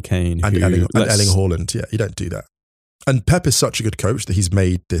and Harry Kane And Erling Haaland. Yeah, you don't do that. And Pep is such a good coach that he's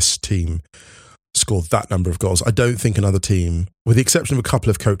made this team score that number of goals. I don't think another team, with the exception of a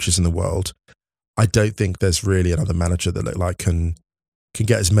couple of coaches in the world, I don't think there's really another manager that can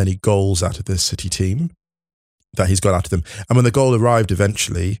get as many goals out of this City team that he's got out of them. And when the goal arrived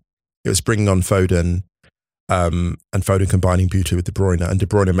eventually, it was bringing on Foden, and Foden combining beauty with De Bruyne, and De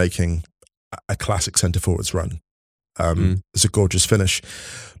Bruyne making a classic centre forwards run. It's a gorgeous finish.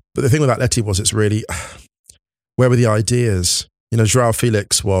 But the thing with Atleti was it's really, where were the ideas? João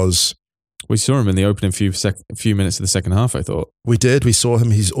Felix was... We saw him in the opening few minutes of the second half, I thought. We did. We saw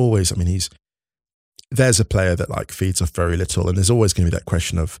him. He's always, there's a player that feeds off very little, and there's always going to be that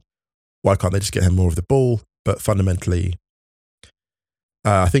question of why can't they just get him more of the ball? But fundamentally,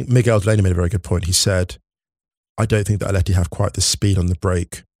 I think Miguel Delaney made a very good point. He said, I don't think that Atleti have quite the speed on the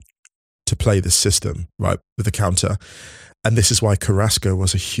break to play this system, right, with the counter. And this is why Carrasco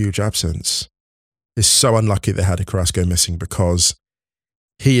was a huge absence. It's so unlucky they had a Carrasco missing because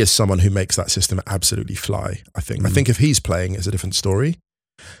he is someone who makes that system absolutely fly, I think. I think if he's playing, it's a different story.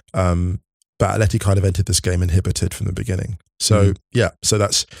 But Atleti kind of entered this game inhibited from the beginning. So, so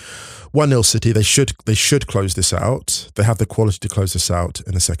that's 1-0 City. They should close this out. They have the quality to close this out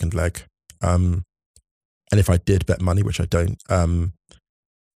in the second leg. And if I did bet money, which I don't,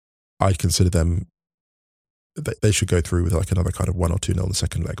 I'd consider them, they should go through with another kind of 1 or 2-0 in the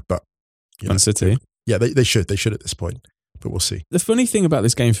second leg. But Man City? Yeah, they should at this point. But we'll see. The funny thing about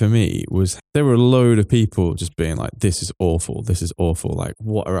this game for me was there were a load of people just being like, this is awful. Like,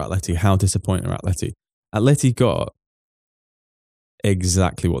 what are Atleti? How disappointing are Atleti? Atleti got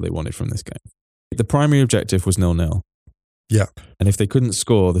exactly what they wanted from this game. The primary objective was 0-0. Yeah. And if they couldn't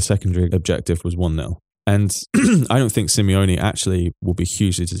score, the secondary objective was 1-0. And I don't think Simeone actually will be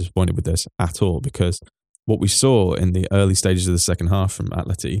hugely disappointed with this at all, because what we saw in the early stages of the second half from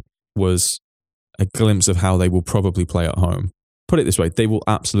Atleti was a glimpse of how they will probably play at home. Put it this way, they will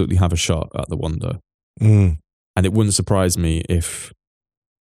absolutely have a shot at the Wanda. And it wouldn't surprise me if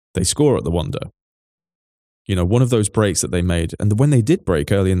they score at the Wanda. One of those breaks that they made, and when they did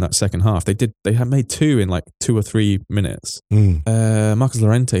break early in that second half, they had made 2 in 2 or 3 minutes. Marcos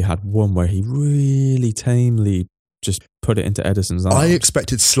Llorente had one where he really tamely just put it into Ederson's arms. I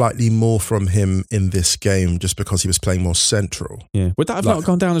expected slightly more from him in this game just because he was playing more central. Yeah. Would that have not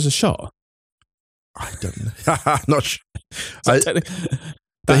gone down as a shot? I don't know. Not sure.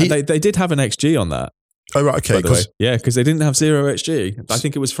 They did have an XG on that. Oh, right, okay. Because they didn't have 0 XG. I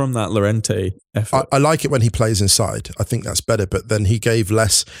think it was from that Llorente effort. I like it when he plays inside. I think that's better. But then he gave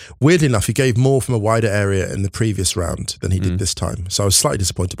less. Weirdly enough, he gave more from a wider area in the previous round than he did this time. So I was slightly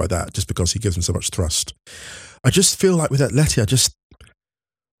disappointed by that, just because he gives him so much thrust. I just feel like with Atleti,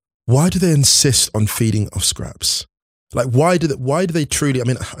 why do they insist on feeding off scraps? Like, why do they truly? I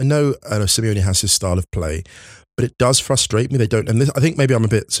mean, I know Simeone has his style of play, but it does frustrate me. They don't, and I think maybe I'm a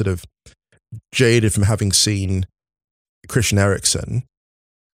bit sort of jaded from having seen Christian Eriksen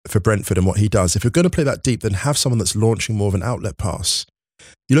for Brentford and what he does. If you're going to play that deep, then have someone that's launching more of an outlet pass.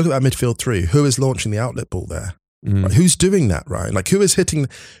 You look at that midfield three. Who is launching the outlet ball there? Right? Who's doing that, right? Like, who is hitting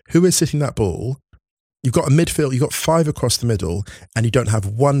that ball? You've got a midfield, you've got 5 across the middle, and you don't have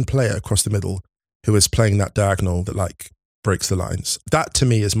one player across the middle who is playing that diagonal that like breaks the lines. That to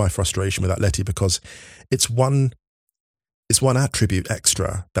me is my frustration with Atleti, because it's one attribute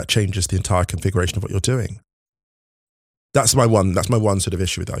extra that changes the entire configuration of what you're doing. That's my one sort of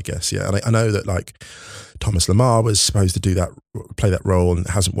issue with it, I guess. Yeah. And I know that like Thomas Lemar was supposed to play that role, and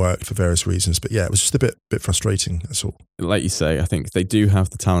it hasn't worked for various reasons. But yeah, it was just a bit frustrating. That's all. Like you say, I think they do have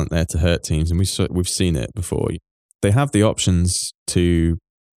the talent there to hurt teams, and we've seen it before. They have the options to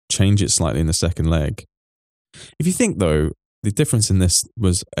change it slightly in the second leg. If you think though, the difference in this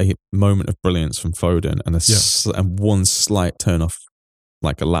was a moment of brilliance from Foden and one slight turn off,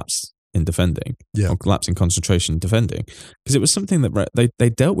 like a lapse in defending, or lapse in concentration defending, because it was something that they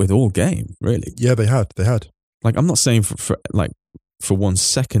dealt with all game, really. Yeah, they had. Like, I'm not saying for 1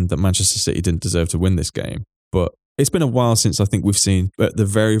 second that Manchester City didn't deserve to win this game, but it's been a while since I think we've seen at the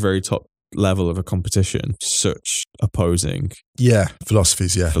very, very top level of a competition such opposing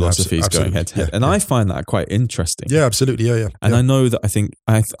philosophies going head to head, and I find that quite interesting. Yeah, absolutely. And I know that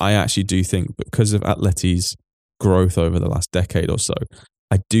I actually do think, because of Atleti's growth over the last decade or so,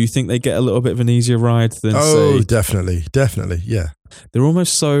 I do think they get a little bit of an easier ride than say... definitely, yeah. They're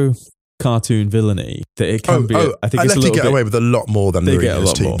almost so cartoon villainy that it can be... I think it's a little get away with a lot more than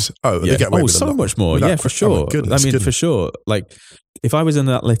Mourinho's teams. They get away with so much more. Yeah, for sure. For sure. Like, if I was an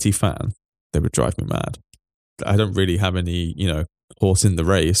Atleti fan, they would drive me mad. I don't really have any, horse in the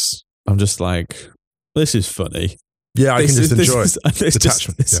race. I'm just like, this is funny. Yeah, I can just enjoy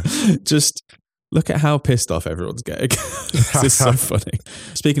detachment. Just look at how pissed off everyone's getting. This is so funny.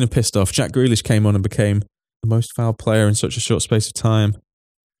 Speaking of pissed off, Jack Grealish came on and became the most fouled player in such a short space of time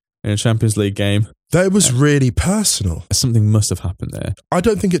in a Champions League game. That was really personal. Something must have happened there. I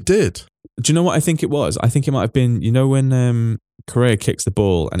don't think it did. Do you know what I think it was? I think it might have been, when Correa kicks the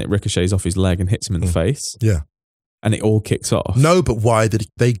ball and it ricochets off his leg and hits him in the face? Yeah. And it all kicks off. No, but why did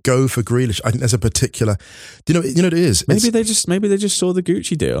they go for Grealish? I think there's a particular. Do you know what it is? Maybe they just saw the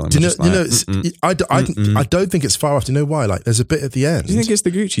Gucci deal. And I don't think it's far off. Do you know why? Like, there's a bit at the end. Do you think it's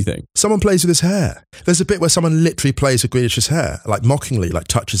the Gucci thing? Someone plays with his hair. There's a bit where someone literally plays with Grealish's hair, like mockingly, like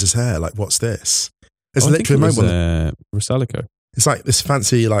touches his hair. Like, what's this? There's literally a moment. Rusalico. It's like this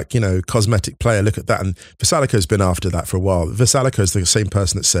fancy, cosmetic player. Look at that. And Vasalico's been after that for a while. Vasalico's the same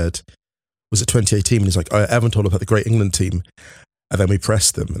person that said, was it 2018? And he's like, Evan told about the great England team. And then we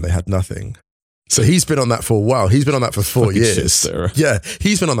pressed them and they had nothing. So he's been on that for a while. He's been on that for 4 years. Yeah,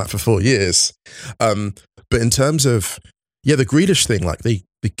 he's been on that for 4 years. But in terms of, the Grealish thing, like they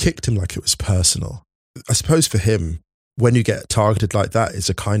kicked him like it was personal. I suppose for him, when you get targeted like that, it's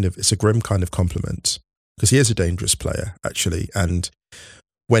a grim kind of compliment, because he is a dangerous player, actually. And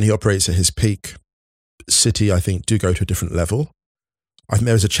when he operates at his peak, City, I think, do go to a different level. I think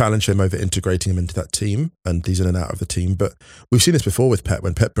there was a challenge for him over integrating him into that team, and he's in and out of the team. But we've seen this before with Pep.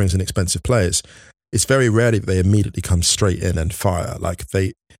 When Pep brings in expensive players, it's very rarely that they immediately come straight in and fire. Like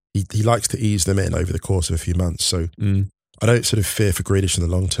he likes to ease them in over the course of a few months. So I don't sort of fear for Grealish in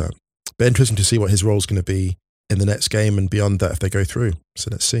the long term. But interesting to see what his role is going to be in the next game and beyond that if they go through. So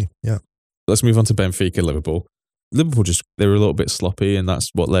let's see. Yeah. Let's move on to Benfica, Liverpool. Liverpool they were a little bit sloppy, and that's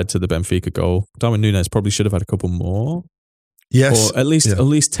what led to the Benfica goal. Darwin Núñez probably should have had a couple more. Yes. Or at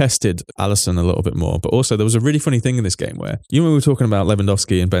least tested Alisson a little bit more. But also there was a really funny thing in this game where, when we were talking about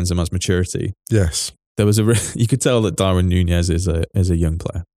Lewandowski and Benzema's maturity. Yes. There was you could tell that Darwin Núñez is a young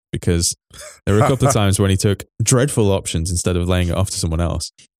player, because there were a couple of times when he took dreadful options instead of laying it off to someone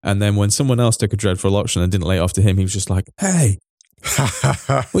else. And then when someone else took a dreadful option and didn't lay it off to him, he was just like, hey,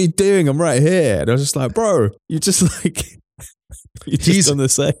 what are you doing? I'm right here. And I was just like, bro, you just done the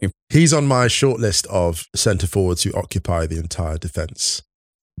same. He's on my short list of centre forwards who occupy the entire defence,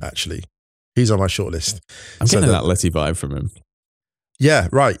 actually. He's on my short list. I'm getting that Atleti vibe from him. Yeah,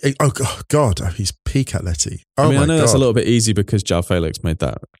 right. Oh, God. He's peak Atleti. Oh, I know that's a little bit easy because João Felix made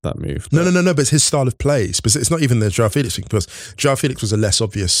that move. No, but it's his style of play. But it's not even the João Felix thing, because João Felix was a less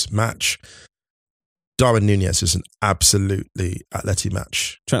obvious match. Darwin Núñez is an absolutely Atleti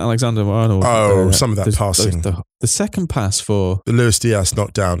match. Trent Alexander-Arnold. Some of that passing. The second pass for... the Luis Diaz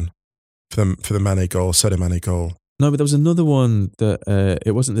knockdown for the Mane goal, Sadio Mane goal. No, but there was another one that...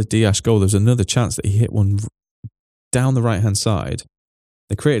 it wasn't the Diaz goal. There was another chance that he hit one down the right-hand side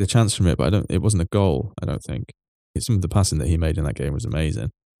They created a chance from it, but it wasn't a goal, I don't think. Some of the passing that he made in that game was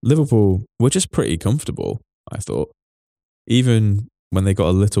amazing. Liverpool were just pretty comfortable, I thought. Even when they got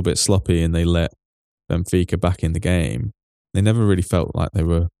a little bit sloppy and they let Benfica back in the game, they never really felt like they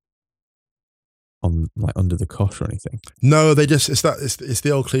were under the cosh or anything. No, they just it's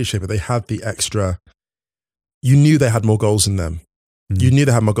the old cliche, but they had the extra. You knew they had more goals in them. You knew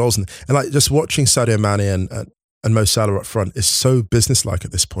they had more goals in them. And like just watching Sadio Mane and Mo Salah up front is so businesslike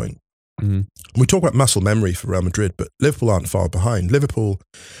at this point. We talk about muscle memory for Real Madrid, but Liverpool aren't far behind. Liverpool,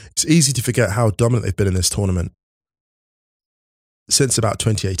 it's easy to forget how dominant they've been in this tournament since about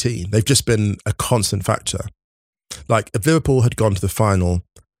 2018. They've just been a constant factor. Like if Liverpool had gone to the final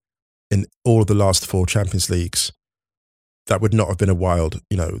in all of the last 4 Champions Leagues, that would not have been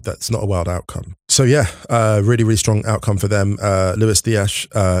that's not a wild outcome. So yeah, really, really strong outcome for them. Luis Diaz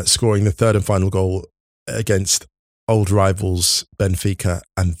scoring the 3rd and final goal against old rivals Benfica,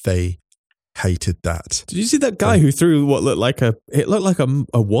 and they hated that. Did you see that guy who threw what looked like a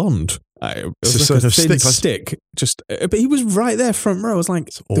wand? It was like a thin stick. But he was right there front row. I was like,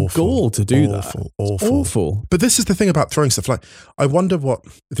 the goal to do that. Awful. But this is the thing about throwing stuff. Like, I wonder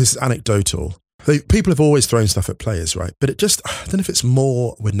this is anecdotal. People have always thrown stuff at players, right? But I don't know if it's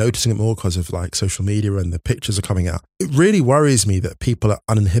more, we're noticing it more because of like social media and the pictures are coming out. It really worries me that people are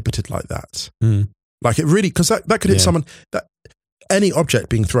uninhibited like that. Like it really, because that could hit someone, that any object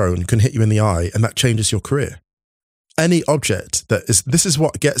being thrown can hit you in the eye and that changes your career. Any object this is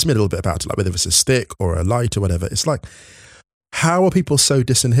what gets me a little bit about it, like whether it's a stick or a light or whatever. It's like, how are people so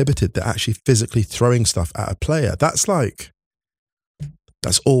disinhibited that actually physically throwing stuff at a player? That's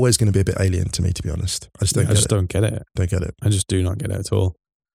always going to be a bit alien to me, to be honest. I just don't get it. Don't get it. I just do not get it at all.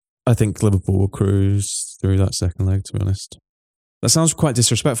 I think Liverpool will cruise through that second leg, to be honest. That sounds quite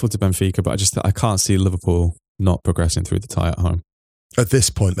disrespectful to Benfica, but I can't see Liverpool not progressing through the tie at home. At this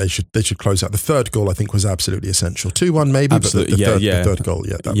point, they should close out. The 3rd goal, I think, was absolutely essential. 2-1 maybe, absolutely. But the third goal,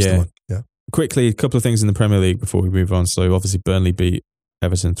 that was the one. Yeah. Quickly, a couple of things in the Premier League before we move on. So obviously Burnley beat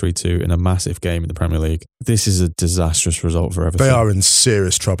Everton 3-2 in a massive game in the Premier League. This is a disastrous result for Everton. They are in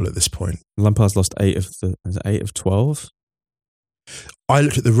serious trouble at this point. Lampard's lost 8 of 12. I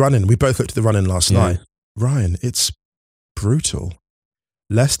looked at the run-in. We both looked at the run-in last night. Ryan, it's brutal.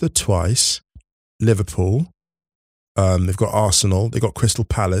 Leicester twice, Liverpool. They've got Arsenal. They've got Crystal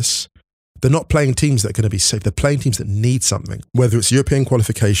Palace. They're not playing teams that are going to be safe. They're playing teams that need something, whether it's European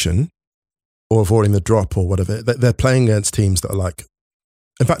qualification or avoiding the drop or whatever. They're playing against teams that are like,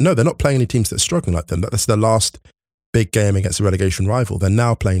 in fact, no, they're not playing any teams that are struggling like them. That's their last big game against a relegation rival. They're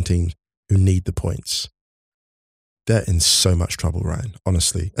now playing teams who need the points. They're in so much trouble, Ryan,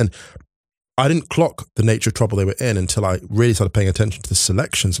 honestly. And I didn't clock the nature of trouble they were in until I really started paying attention to the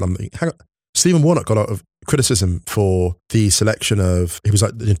selections. And I'm thinking, hang on. Stephen Warnock got a lot of criticism for the selection of, he was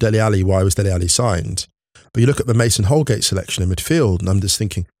like Dele Alli, why was Dele Alli signed? But you look at the Mason Holgate selection in midfield and I'm just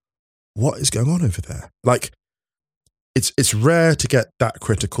thinking, what is going on over there? Like, it's rare to get that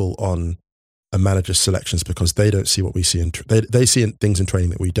critical on a manager's selections because they don't see what we see. They see things in training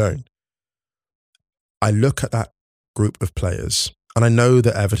that we don't. I look at that group of players and I know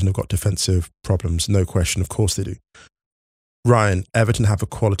that Everton have got defensive problems, no question, of course they do. Ryan, Everton have a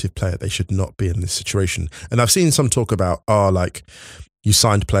quality of player. They should not be in this situation. And I've seen some talk about, like you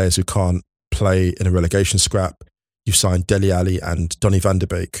signed players who can't play in a relegation scrap. You signed Dele Alli and Donny van de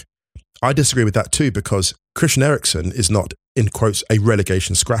Beek. I disagree with that too because Christian Eriksen is not, in quotes, a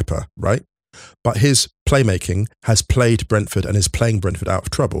relegation scrapper, right? But his playmaking has played Brentford and is playing Brentford out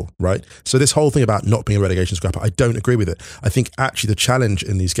of trouble, right? So this whole thing about not being a relegation scrapper, I don't agree with it. I think actually the challenge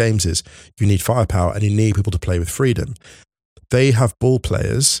in these games is you need firepower and you need people to play with freedom. They have ball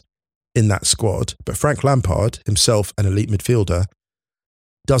players in that squad, but Frank Lampard, himself an elite midfielder,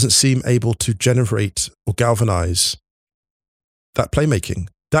 doesn't seem able to generate or galvanise that playmaking.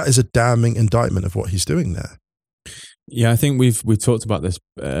 That is a damning indictment of what he's doing there. Yeah, I think we've talked about this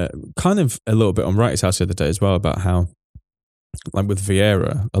kind of a little bit on Wrighty's House the other day as well about how, like with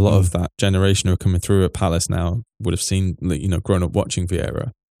Vieira, a lot of that generation who are coming through at Palace now would have seen, grown up watching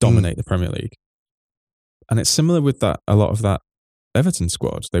Vieira dominate the Premier League. And it's similar with that. A lot of that Everton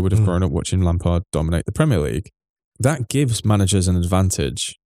squad, they would have grown up watching Lampard dominate the Premier League. That gives managers an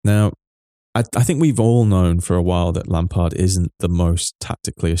advantage. Now, I think we've all known for a while that Lampard isn't the most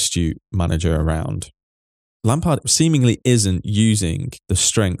tactically astute manager around. Lampard seemingly isn't using the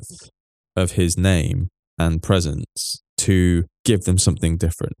strength of his name and presence to give them something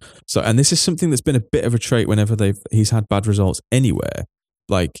different. So, and this is something that's been a bit of a trait whenever he's had bad results anywhere.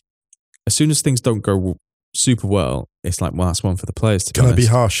 Like, as soon as things don't go super well, it's like, well, that's one for the players to be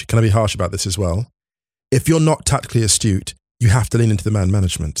honest. Can I be harsh about this as well? If you're not tactically astute, You have to lean into the man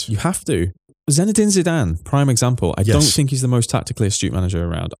management. You have to. Zinedine Zidane, prime example. I don't think he's the most tactically astute manager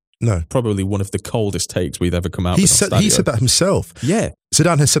around. No. Probably one of the coldest takes we've ever come out He with. said that himself. Yeah.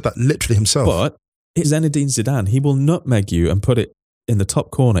 Zidane has said that literally himself. But it's Zinedine Zidane. He will nutmeg you and put it in the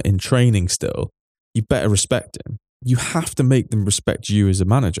top corner in training still. You better respect him. You have to make them respect you as a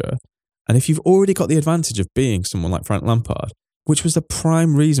manager. And if you've already got the advantage of being someone like Frank Lampard, which was the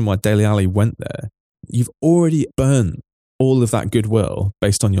prime reason why Dele Alli went there, you've already burned all of that goodwill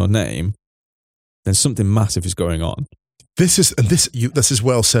based on your name, then something massive is going on. This is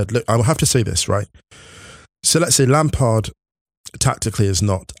well said. Look, I will have to say this, right? So let's say Lampard tactically is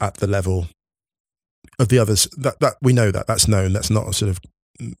not at the level of the others. That we know that's known. That's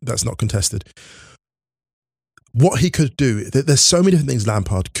not contested. What he could do, there's so many different things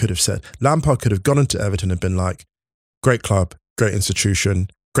Lampard could have said. Lampard could have gone into Everton and been like, great club, great institution,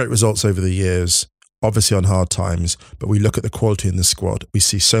 great results over the years, obviously on hard times, but we look at the quality in the squad. We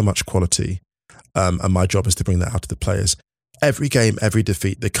see so much quality, and my job is to bring that out to the players. Every game, every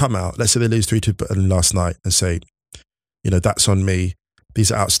defeat, they come out, let's say they lose 3-2 Burnley last night and say, that's on me. These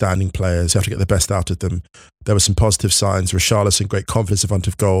are outstanding players. You have to get the best out of them. There were some positive signs. Richarlison, great confidence in front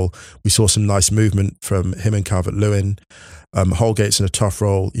of goal. We saw some nice movement from him and Calvert-Lewin. Holgate's in a tough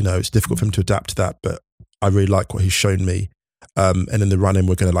role. It's difficult for him to adapt to that, but I really like what he's shown me. And in the run-in,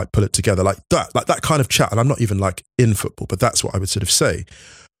 we're going to pull it together like that kind of chat. And I'm not even in football, but that's what I would sort of say.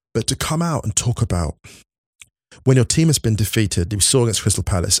 But to come out and talk about when your team has been defeated, we saw against Crystal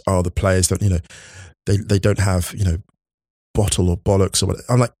Palace, the players don't, they don't have, bottle or bollocks or whatever.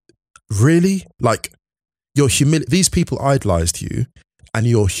 I'm like, really? These people idolized you and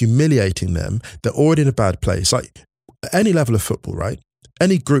you're humiliating them. They're already in a bad place. Like any level of football, right?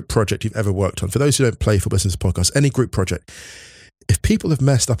 Any group project you've ever worked on, for those who don't play football business podcast, any group project, if people have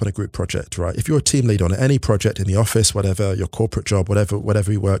messed up on a group project, right? If you're a team lead on any project in the office, whatever, your corporate job,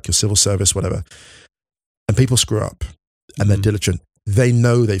 whatever you work, your civil service, whatever, and people screw up and they're diligent, they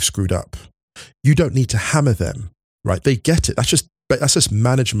know they've screwed up. You don't need to hammer them, right? They get it. That's just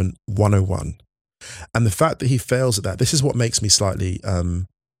management 101. And the fact that he fails at that, this is what makes me slightly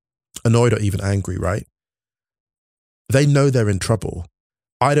annoyed or even angry, right? They know they're in trouble.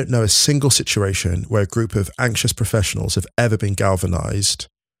 I don't know a single situation where a group of anxious professionals have ever been galvanized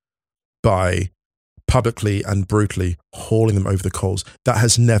by publicly and brutally hauling them over the coals. That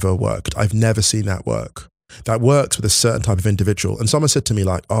has never worked. I've never seen that work. That works with a certain type of individual. And someone said to me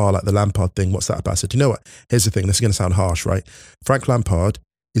like the Lampard thing, what's that about? I said, you know what? Here's the thing. This is going to sound harsh, right? Frank Lampard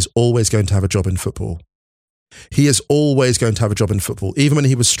is always going to have a job in football. He is always going to have a job in football. Even when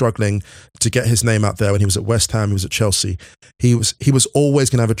he was struggling to get his name out there, when he was at West Ham, he was at Chelsea, he was always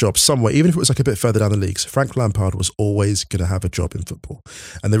going to have a job somewhere, even if it was a bit further down the leagues. Frank Lampard was always going to have a job in football.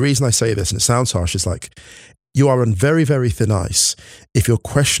 And the reason I say this, and it sounds harsh, is you are on very, very thin ice if you're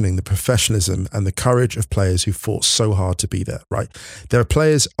questioning the professionalism and the courage of players who fought so hard to be there, right? There are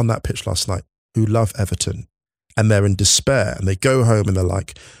players on that pitch last night who love Everton and they're in despair and they go home and they're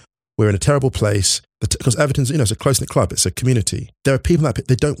like, we're in a terrible place. Because Everton's, it's a close-knit club. It's a community. There are people that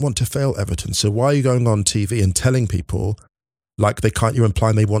they don't want to fail Everton. So why are you going on TV and telling people you're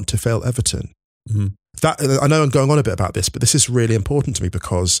implying they want to fail Everton? Mm-hmm. I know I'm going on a bit about this, but this is really important to me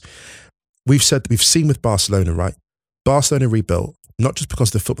because we've seen with Barcelona, right? Barcelona rebuilt, not just because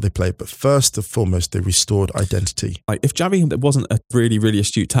of the football they played, but first and foremost, they restored identity. If Xavi wasn't a really, really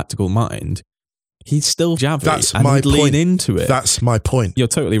astute tactical mind, he's still Xavi. That's and my he'd point. Lean into it. That's my point. You're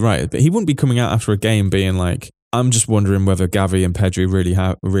totally right. But he wouldn't be coming out after a game being like, I'm just wondering whether Gavi and Pedri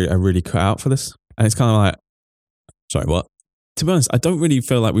are really cut out for this. And it's kind of like, sorry, what? To be honest, I don't really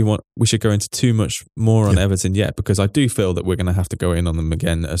feel like we should go into too much more on Everton yet, because I do feel that we're going to have to go in on them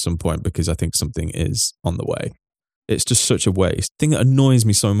again at some point, because I think something is on the way. It's just such a waste. The thing that annoys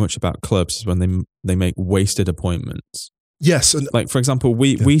me so much about clubs is when they make wasted appointments. Yes. And for example,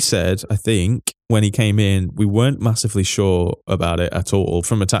 we said, I think, when he came in, we weren't massively sure about it at all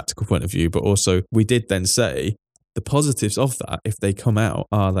from a tactical point of view, but also we did then say the positives of that, if they come out,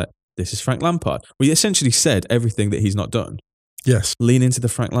 are that this is Frank Lampard. We essentially said everything that he's not done. Yes. Lean into the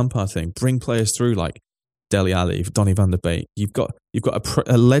Frank Lampard thing. Bring players through like Dele Alli, Donny van der Beek. You've got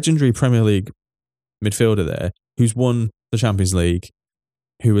a legendary Premier League midfielder there who's won the Champions League,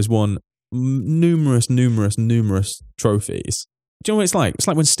 who has won numerous trophies. Do you know what it's like? It's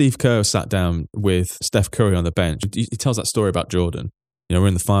like when Steve Kerr sat down with Steph Curry on the bench. He tells that story about Jordan. We're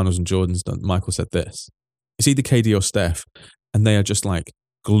in the finals and Jordan's done. Michael said this. It's either KD or Steph, and they are just like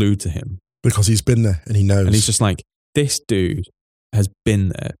glued to him. Because he's been there and he knows. And he's just like, this dude has been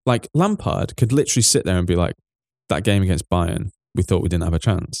there. Like Lampard could literally sit there and be like, that game against Bayern, we thought we didn't have a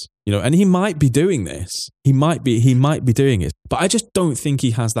chance. And he might be doing this. He might be doing it. But I just don't think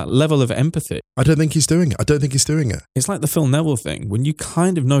he has that level of empathy. I don't think he's doing it. It's like the Phil Neville thing. When you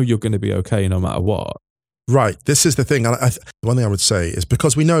kind of know you're going to be okay no matter what. Right. This is the thing. One thing I would say is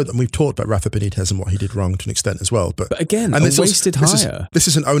because we know that we've talked about Rafa Benitez and what he did wrong to an extent as well. But again, and a wasted hire. This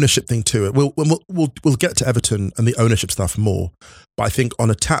is an ownership thing to it. We'll get to Everton and the ownership stuff more. But I think on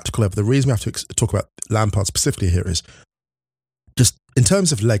a tactical level, the reason we have to talk about Lampard specifically here is just in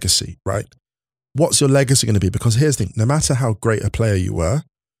terms of legacy, right? What's your legacy going to be? Because here's the thing, no matter how great a player you were,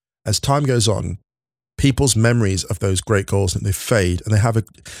 as time goes on, people's memories of those great goals, they fade, and they have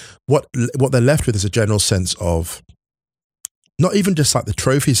what they're left with is a general sense of not even just like the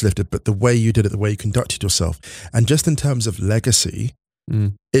trophies lifted, but the way you did it, the way you conducted yourself. And just in terms of legacy,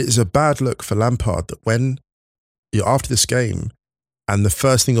 it is a bad look for Lampard that when you're after this game and the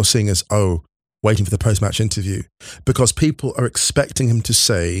first thing you're seeing is, waiting for the post-match interview, because people are expecting him to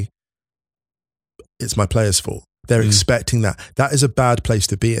say, it's my player's fault. They're expecting that. That is a bad place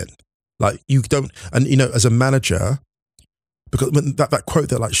to be in. Like you don't, and as a manager, because when that quote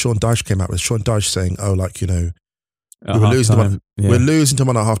that like Sean Dyche came out with, Sean Dyche saying, we're losing to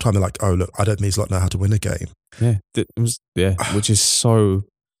one at half time. They're like, look, I don't think these lot know how to win a game. Which is so.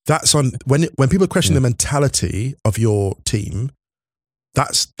 That's on when people question the mentality of your team.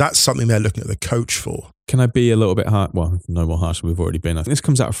 That's something they're looking at the coach for. Can I be a little bit hard? Well, no more harsh than we've already been. I think this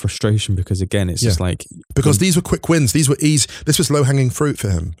comes out of frustration because again, it's just like because these were quick wins. These were easy. This was low hanging fruit for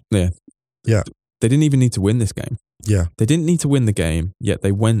him. Yeah. They didn't even need to win this game. Yeah. They didn't need to win the game, yet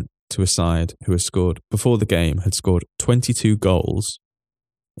they went to a side who had scored before the game had scored 22 goals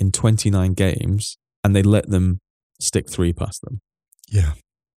in 29 games, and they let them stick 3 past them. Yeah.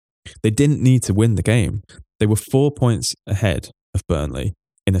 They didn't need to win the game. They were 4 points ahead of Burnley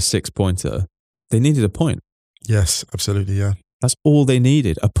in a 6-pointer. They needed a point. Yes, absolutely, yeah. That's all they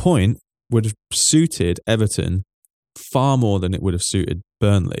needed. A point would have suited Everton far more than it would have suited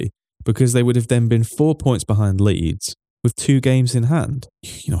Burnley, because they would have then been 4 points behind Leeds with 2 games in hand.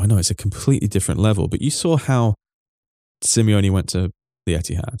 I know it's a completely different level, but you saw how Simeone went to the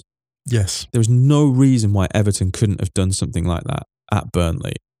Etihad. Yes. There was no reason why Everton couldn't have done something like that at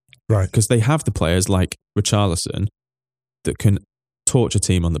Burnley. Right. Because they have the players like Richarlison that can torch a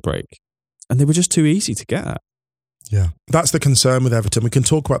team on the break. And they were just too easy to get at. Yeah. That's the concern with Everton. We can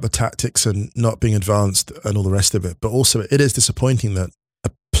talk about the tactics and not being advanced and all the rest of it, but also it is disappointing that a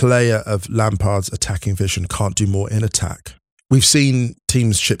player of Lampard's attacking vision can't do more in attack. We've seen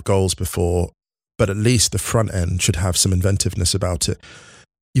teams chip goals before, but at least the front end should have some inventiveness about it.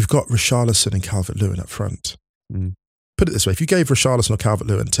 You've got Richarlison and Calvert-Lewin up front. Put it this way, if you gave Richarlison or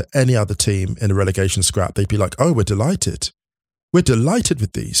Calvert-Lewin to any other team in a relegation scrap, they'd be like, we're delighted. We're delighted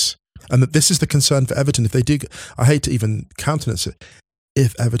with these. And that this is the concern for Everton. If they do, I hate to even countenance it,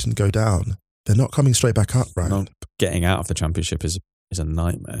 if Everton go down, they're not coming straight back up, right? No, getting out of the Championship is a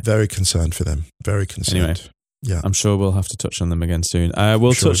nightmare. Very concerned for them. Very concerned. Anyway, yeah, I'm sure we'll have to touch on them again soon.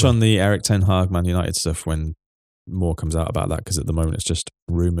 We'll touch on the Eric Ten Hag Man United stuff when more comes out about that, because at the moment it's just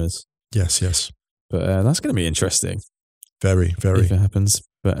rumours. Yes, yes. But that's going to be interesting. Very, very. If it happens.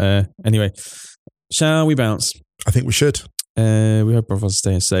 But anyway, shall we bounce? I think we should. We hope everyone's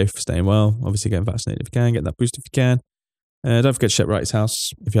staying safe, staying well. Obviously, getting vaccinated if you can, get that boost if you can. Don't forget to check Wright's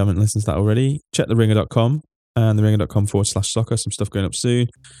House if you haven't listened to that already. Check theringer.com and theringer.com/soccer. Some stuff going up soon.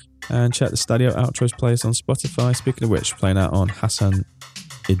 And check the Stadio Outros playlist on Spotify. Speaking of which, playing out on Hassan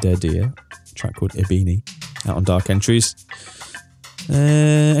Idedia, a track called Ibini, out on Dark Entries.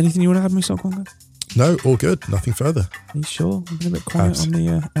 Anything you want to add, me, Sokwanga? No, all good. Nothing further. Are you sure? I've been a bit quiet on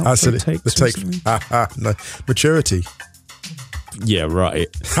the outro takes. The take. No. Maturity. Yeah, right.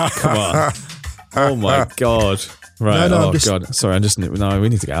 Come on. Oh my God. Right. No, God. Sorry, we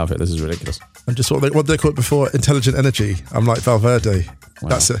need to get out of it. This is ridiculous. I'm just what they called it before, intelligent energy. I'm like Valverde. Wow.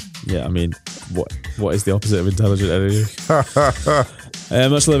 That's it. Yeah, I mean, what is the opposite of intelligent energy?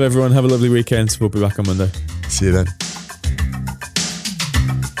 Much love, everyone. Have a lovely weekend. We'll be back on Monday. See you then.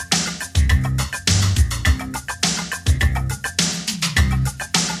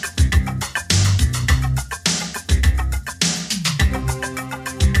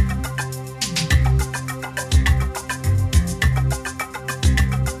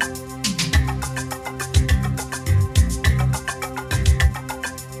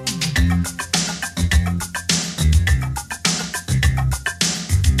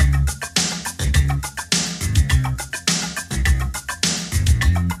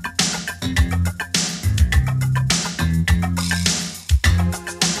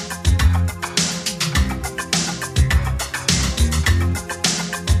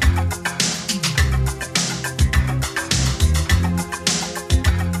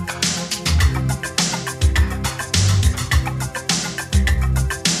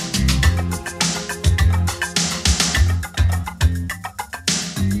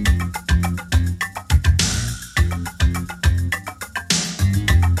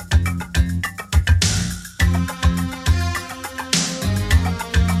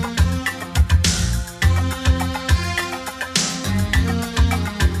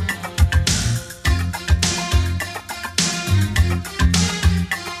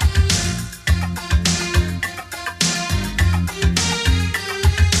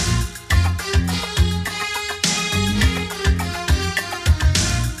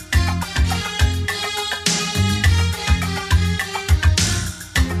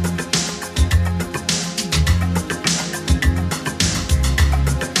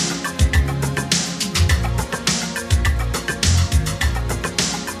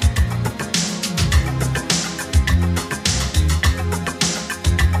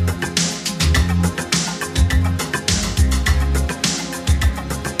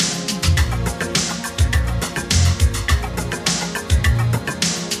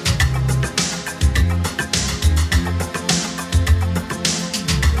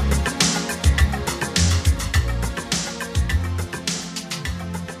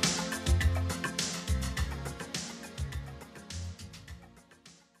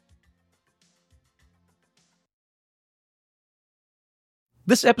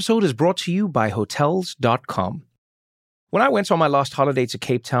 This episode is brought to you by Hotels.com. When I went on my last holiday to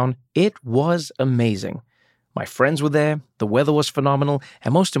Cape Town, it was amazing. My friends were there, the weather was phenomenal,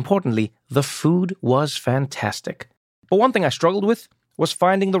 and most importantly, the food was fantastic. But one thing I struggled with was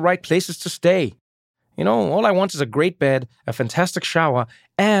finding the right places to stay. You know, all I want is a great bed, a fantastic shower,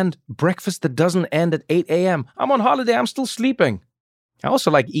 and breakfast that doesn't end at 8 a.m. I'm on holiday, I'm still sleeping. I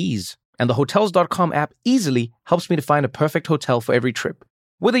also like ease, and the Hotels.com app easily helps me to find a perfect hotel for every trip.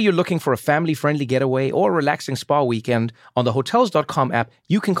 Whether you're looking for a family-friendly getaway or a relaxing spa weekend, on the Hotels.com app,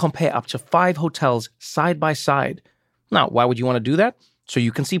 you can compare up to 5 hotels side by side. Now, why would you want to do that? So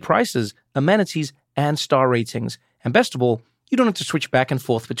you can see prices, amenities, and star ratings. And best of all, you don't have to switch back and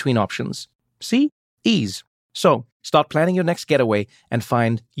forth between options. See? Ease. So, start planning your next getaway and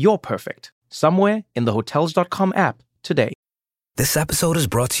find your perfect somewhere in the Hotels.com app today. This episode is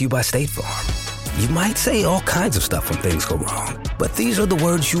brought to you by State Farm. You might say all kinds of stuff when things go wrong, but these are the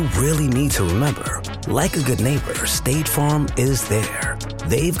words you really need to remember. Like a good neighbor, State Farm is there.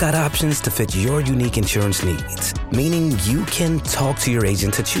 They've got options to fit your unique insurance needs, meaning you can talk to your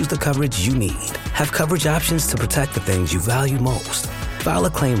agent to choose the coverage you need, have coverage options to protect the things you value most, file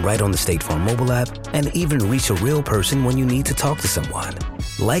a claim right on the State Farm mobile app, and even reach a real person when you need to talk to someone.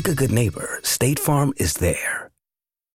 Like a good neighbor, State Farm is there.